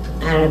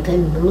out of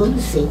him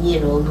losing, you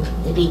know,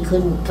 that he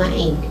couldn't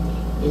find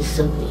his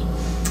somebody.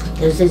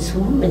 Because this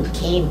woman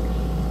came,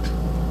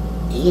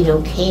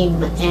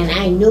 and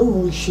I knew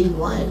who she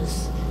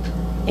was.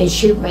 And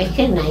she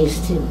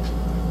recognized him.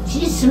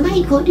 She said,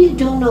 Mike, what are you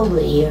doing over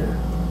here?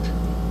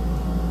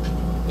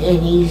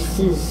 And he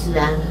says,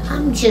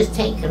 I'm just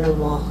taking a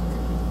walk.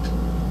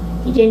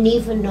 He didn't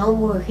even know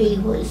where he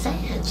was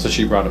at. So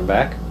she brought him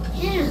back?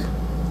 Yeah.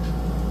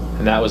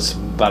 And that was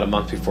about a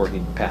month before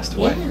he passed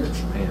away.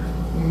 Yeah.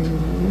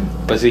 Man.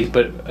 But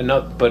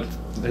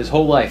his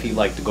whole life he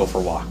liked to go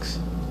for walks.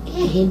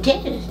 Yeah, he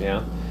did.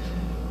 Yeah.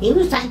 He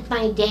was like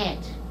my dad.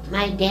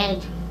 My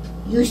dad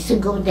used to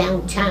go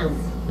downtown,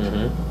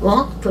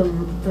 walk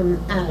from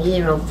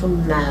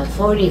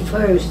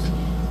 41st,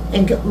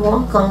 and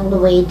walk all the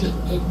way to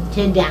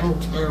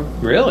downtown.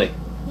 Really?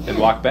 Yeah. And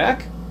walk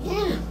back?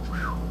 Yeah.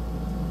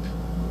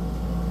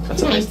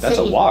 That's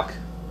a walk.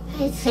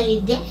 I'd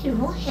say, Dad,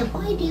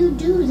 why do you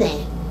do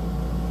that?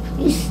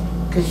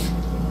 Because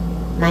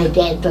my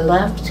dad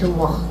loved to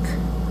walk.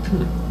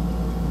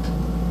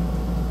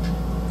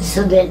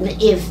 So then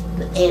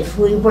if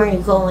we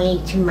weren't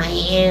going to my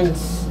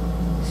aunt's,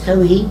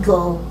 so he'd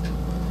go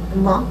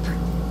and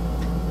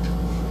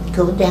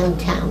go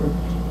downtown.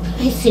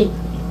 I said,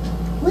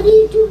 what do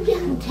you do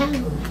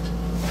downtown?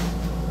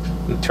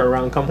 And turn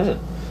around and come home.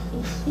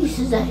 He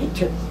says, I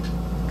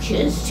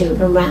just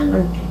turn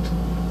around.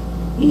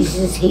 He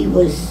says he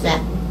was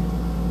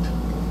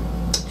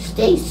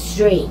stay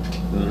straight.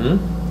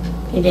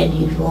 And then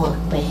he'd walk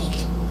back.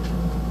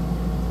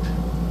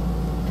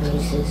 And he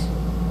says,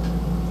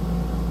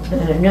 I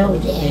don't know,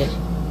 Dad.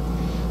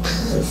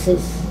 He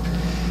says,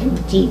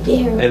 empty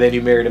there. And then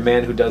you married a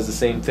man who does the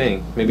same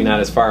thing. Maybe not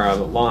as far on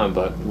the lawn,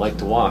 but liked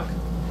to walk.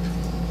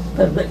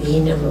 But he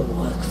never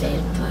walked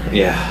that far.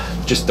 Yeah,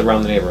 just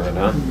around the neighborhood,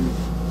 huh?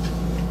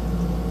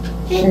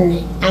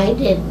 And I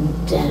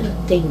didn't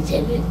think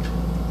that it.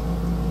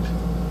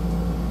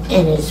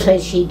 And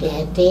especially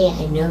that day,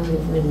 I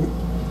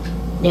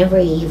never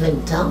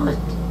even thought.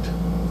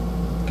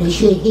 Because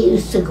he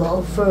used to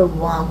go for a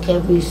walk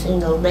every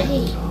single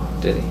day. Oh,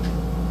 did he?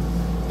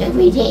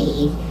 Every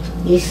day.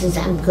 He says,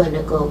 I'm going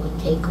to go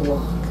take a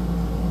walk.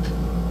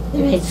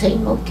 And I'd say,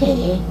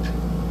 okay.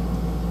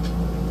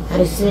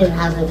 I said,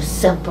 I'll have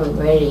supper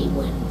ready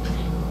when.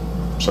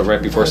 So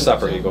right before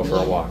supper, you go for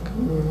a walk.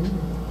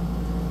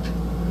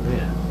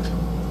 Yeah.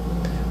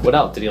 What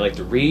else? Did he like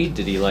to read?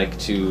 Did he like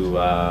to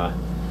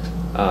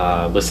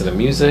listen to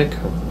music?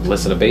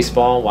 Listen to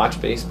baseball? Watch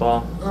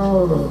baseball?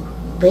 Oh,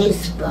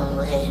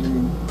 baseball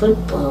and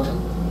football.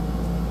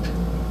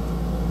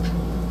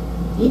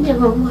 He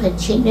never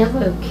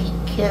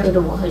cared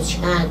to watch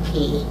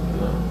hockey.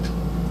 No.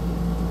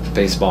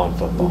 Baseball and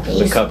football.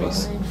 The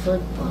Cubbies. Baseball and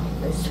football,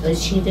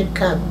 especially the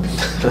Cubs.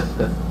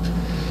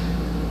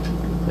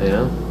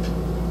 Yeah.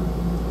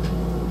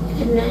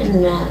 And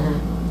then,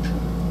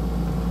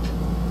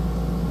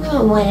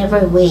 whenever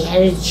we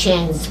had a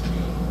chance,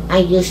 I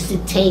used to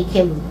take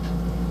him,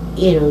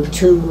 to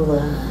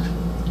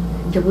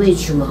the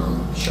Ridge Mall.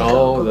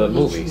 Oh, the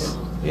movies.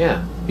 Mall.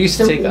 Yeah. He used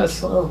to take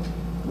us.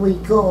 We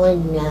go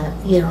and,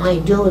 I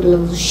do a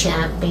little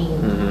shopping.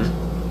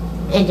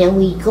 And then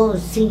we go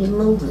see a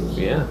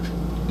movie. Yeah.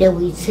 Then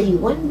we see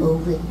one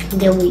movie,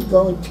 and then we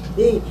go to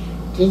the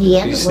other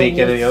one. You sneak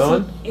into the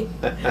other one?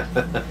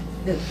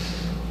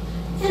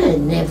 It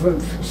never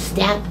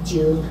stopped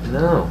you.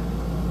 No.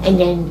 And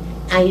then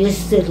I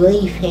used to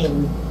leave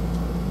him,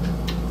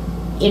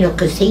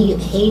 because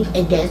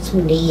that's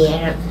when he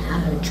had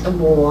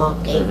trouble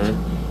walking.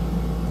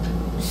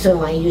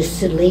 So I used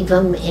to leave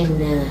him in,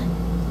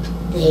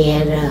 they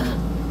had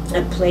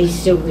a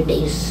place there where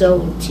they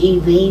sold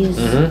TVs.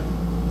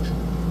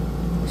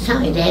 So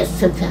I'd ask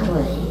the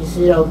fella, is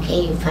it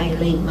okay if I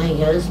leave my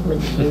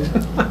husband here?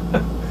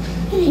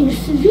 And he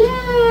said,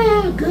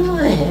 yeah, go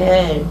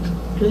ahead,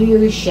 do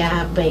your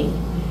shopping.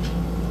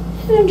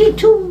 And the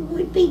two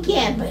would be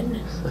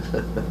gabbing.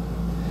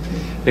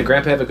 Did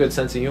Grandpa have a good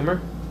sense of humor?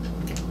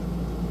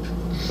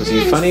 Was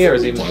he funny, or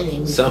was he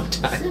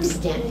sometimes?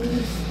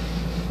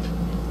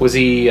 Was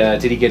he?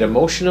 Did he get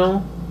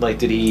emotional? Like,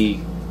 did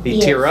he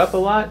tear up a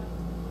lot?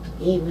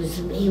 He was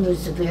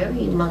a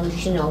very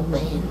emotional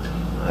man.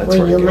 That's when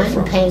where your I get it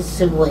mom from.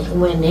 passed away,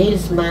 when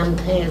his mom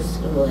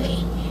passed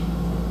away,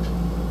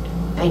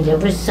 I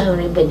never saw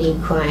anybody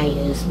cry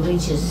as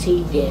much as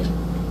he did.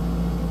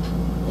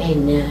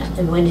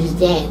 And when his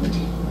dad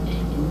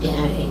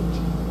died,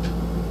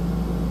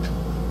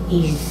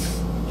 he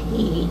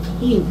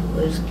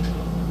was.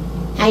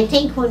 I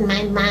think when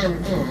my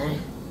mom,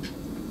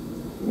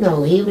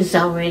 no, he was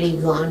already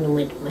gone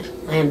with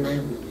my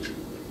mom.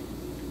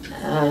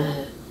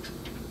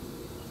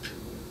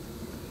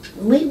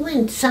 we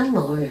went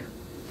somewhere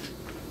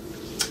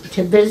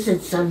to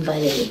visit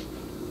somebody.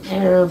 I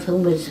don't know if it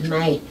was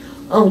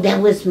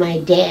that was my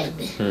dad.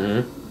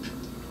 Mm-hmm.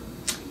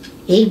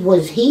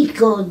 He'd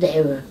go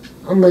there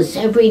almost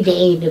every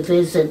day to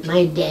visit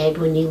my dad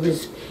when he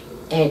was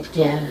at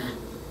a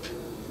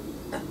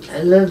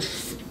little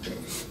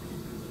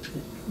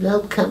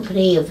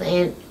company of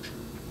Little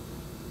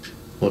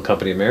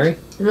Company of Mary?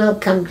 Little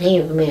Company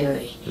of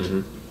Mary.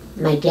 Mm-hmm.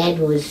 My dad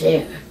was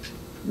there.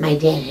 My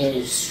dad had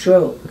a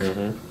stroke.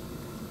 Mm-hmm.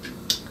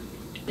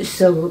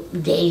 So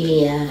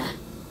they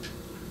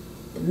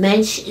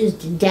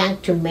the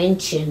doctor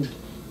mentioned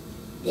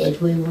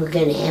that we were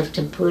going to have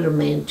to put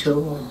him into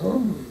a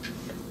home.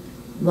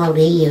 Well,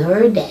 he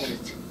heard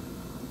that.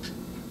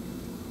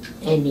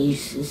 And he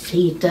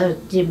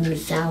thought to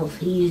himself,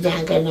 he's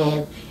not going to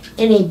have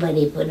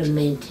anybody put him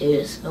into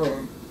his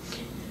home.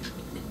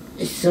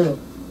 So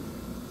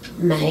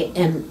my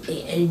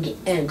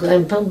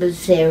grandpa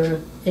was there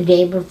the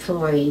day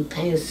before he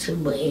passed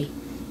away.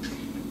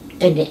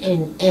 And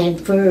Aunt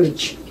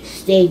Verge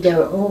stayed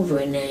there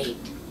overnight.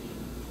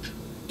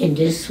 And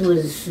this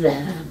was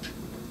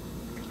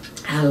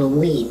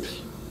Halloween.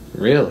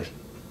 Really?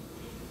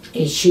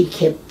 And she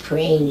kept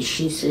praying.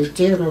 She said,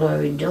 "Dear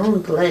Lord,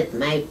 don't let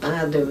my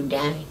father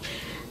die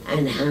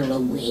on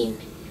Halloween."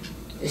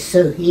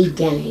 So he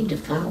died the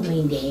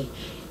following day,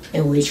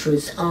 and which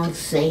was All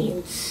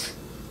Saints.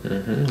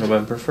 Mm-hmm.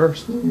 November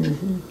 1st.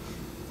 Mm-hmm.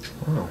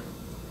 Wow.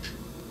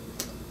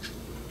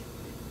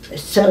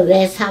 So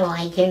that's how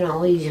I can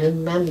always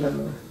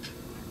remember.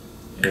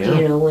 Yeah.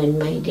 You know, when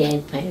my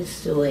dad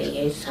passed away,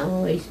 it's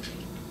always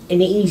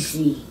an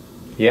easy.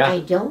 Yeah. I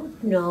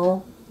don't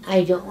know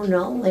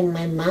when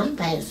my mom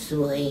passed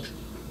away.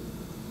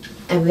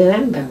 I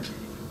remember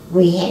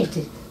we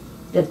had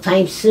the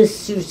 5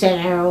 sisters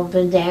that are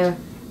over there.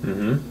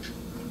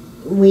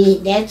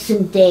 Mm-hmm. That's the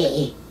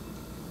day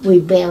we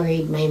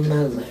buried my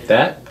mother.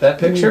 That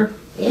picture?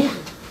 Yeah.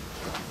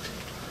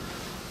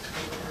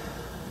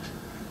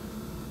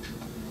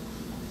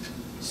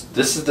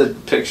 This is the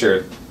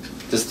picture.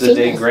 This is the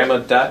day Grandma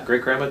died,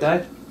 great grandma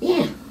died?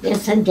 Yeah,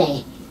 that's the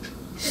day.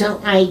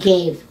 So I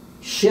gave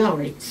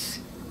shorts.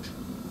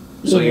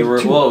 So you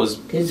were, well, it was...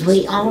 Because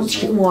we all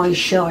wore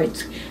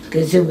shorts,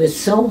 because it was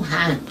so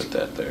hot. Put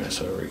that there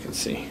so everybody can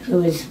see. It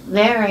was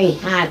very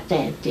hot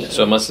that day.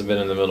 So it must have been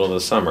in the middle of the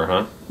summer,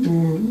 huh?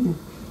 Mm-hmm.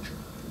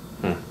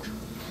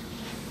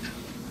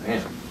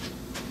 Man.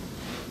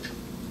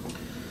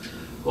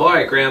 Well, all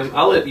right, Graham,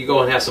 I'll let you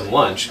go and have some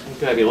lunch.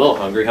 You gotta be a little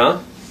hungry, huh?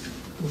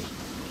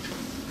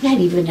 Not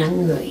even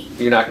hungry.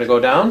 You're not gonna go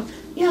down?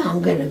 Yeah,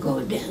 I'm gonna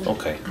go down.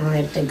 Okay. I'll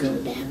have to go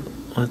down.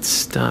 Let's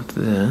stop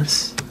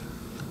this.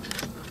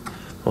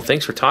 Well,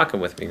 thanks for talking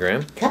with me,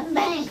 Graham. Come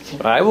back.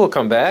 I will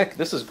come back.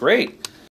 This is great.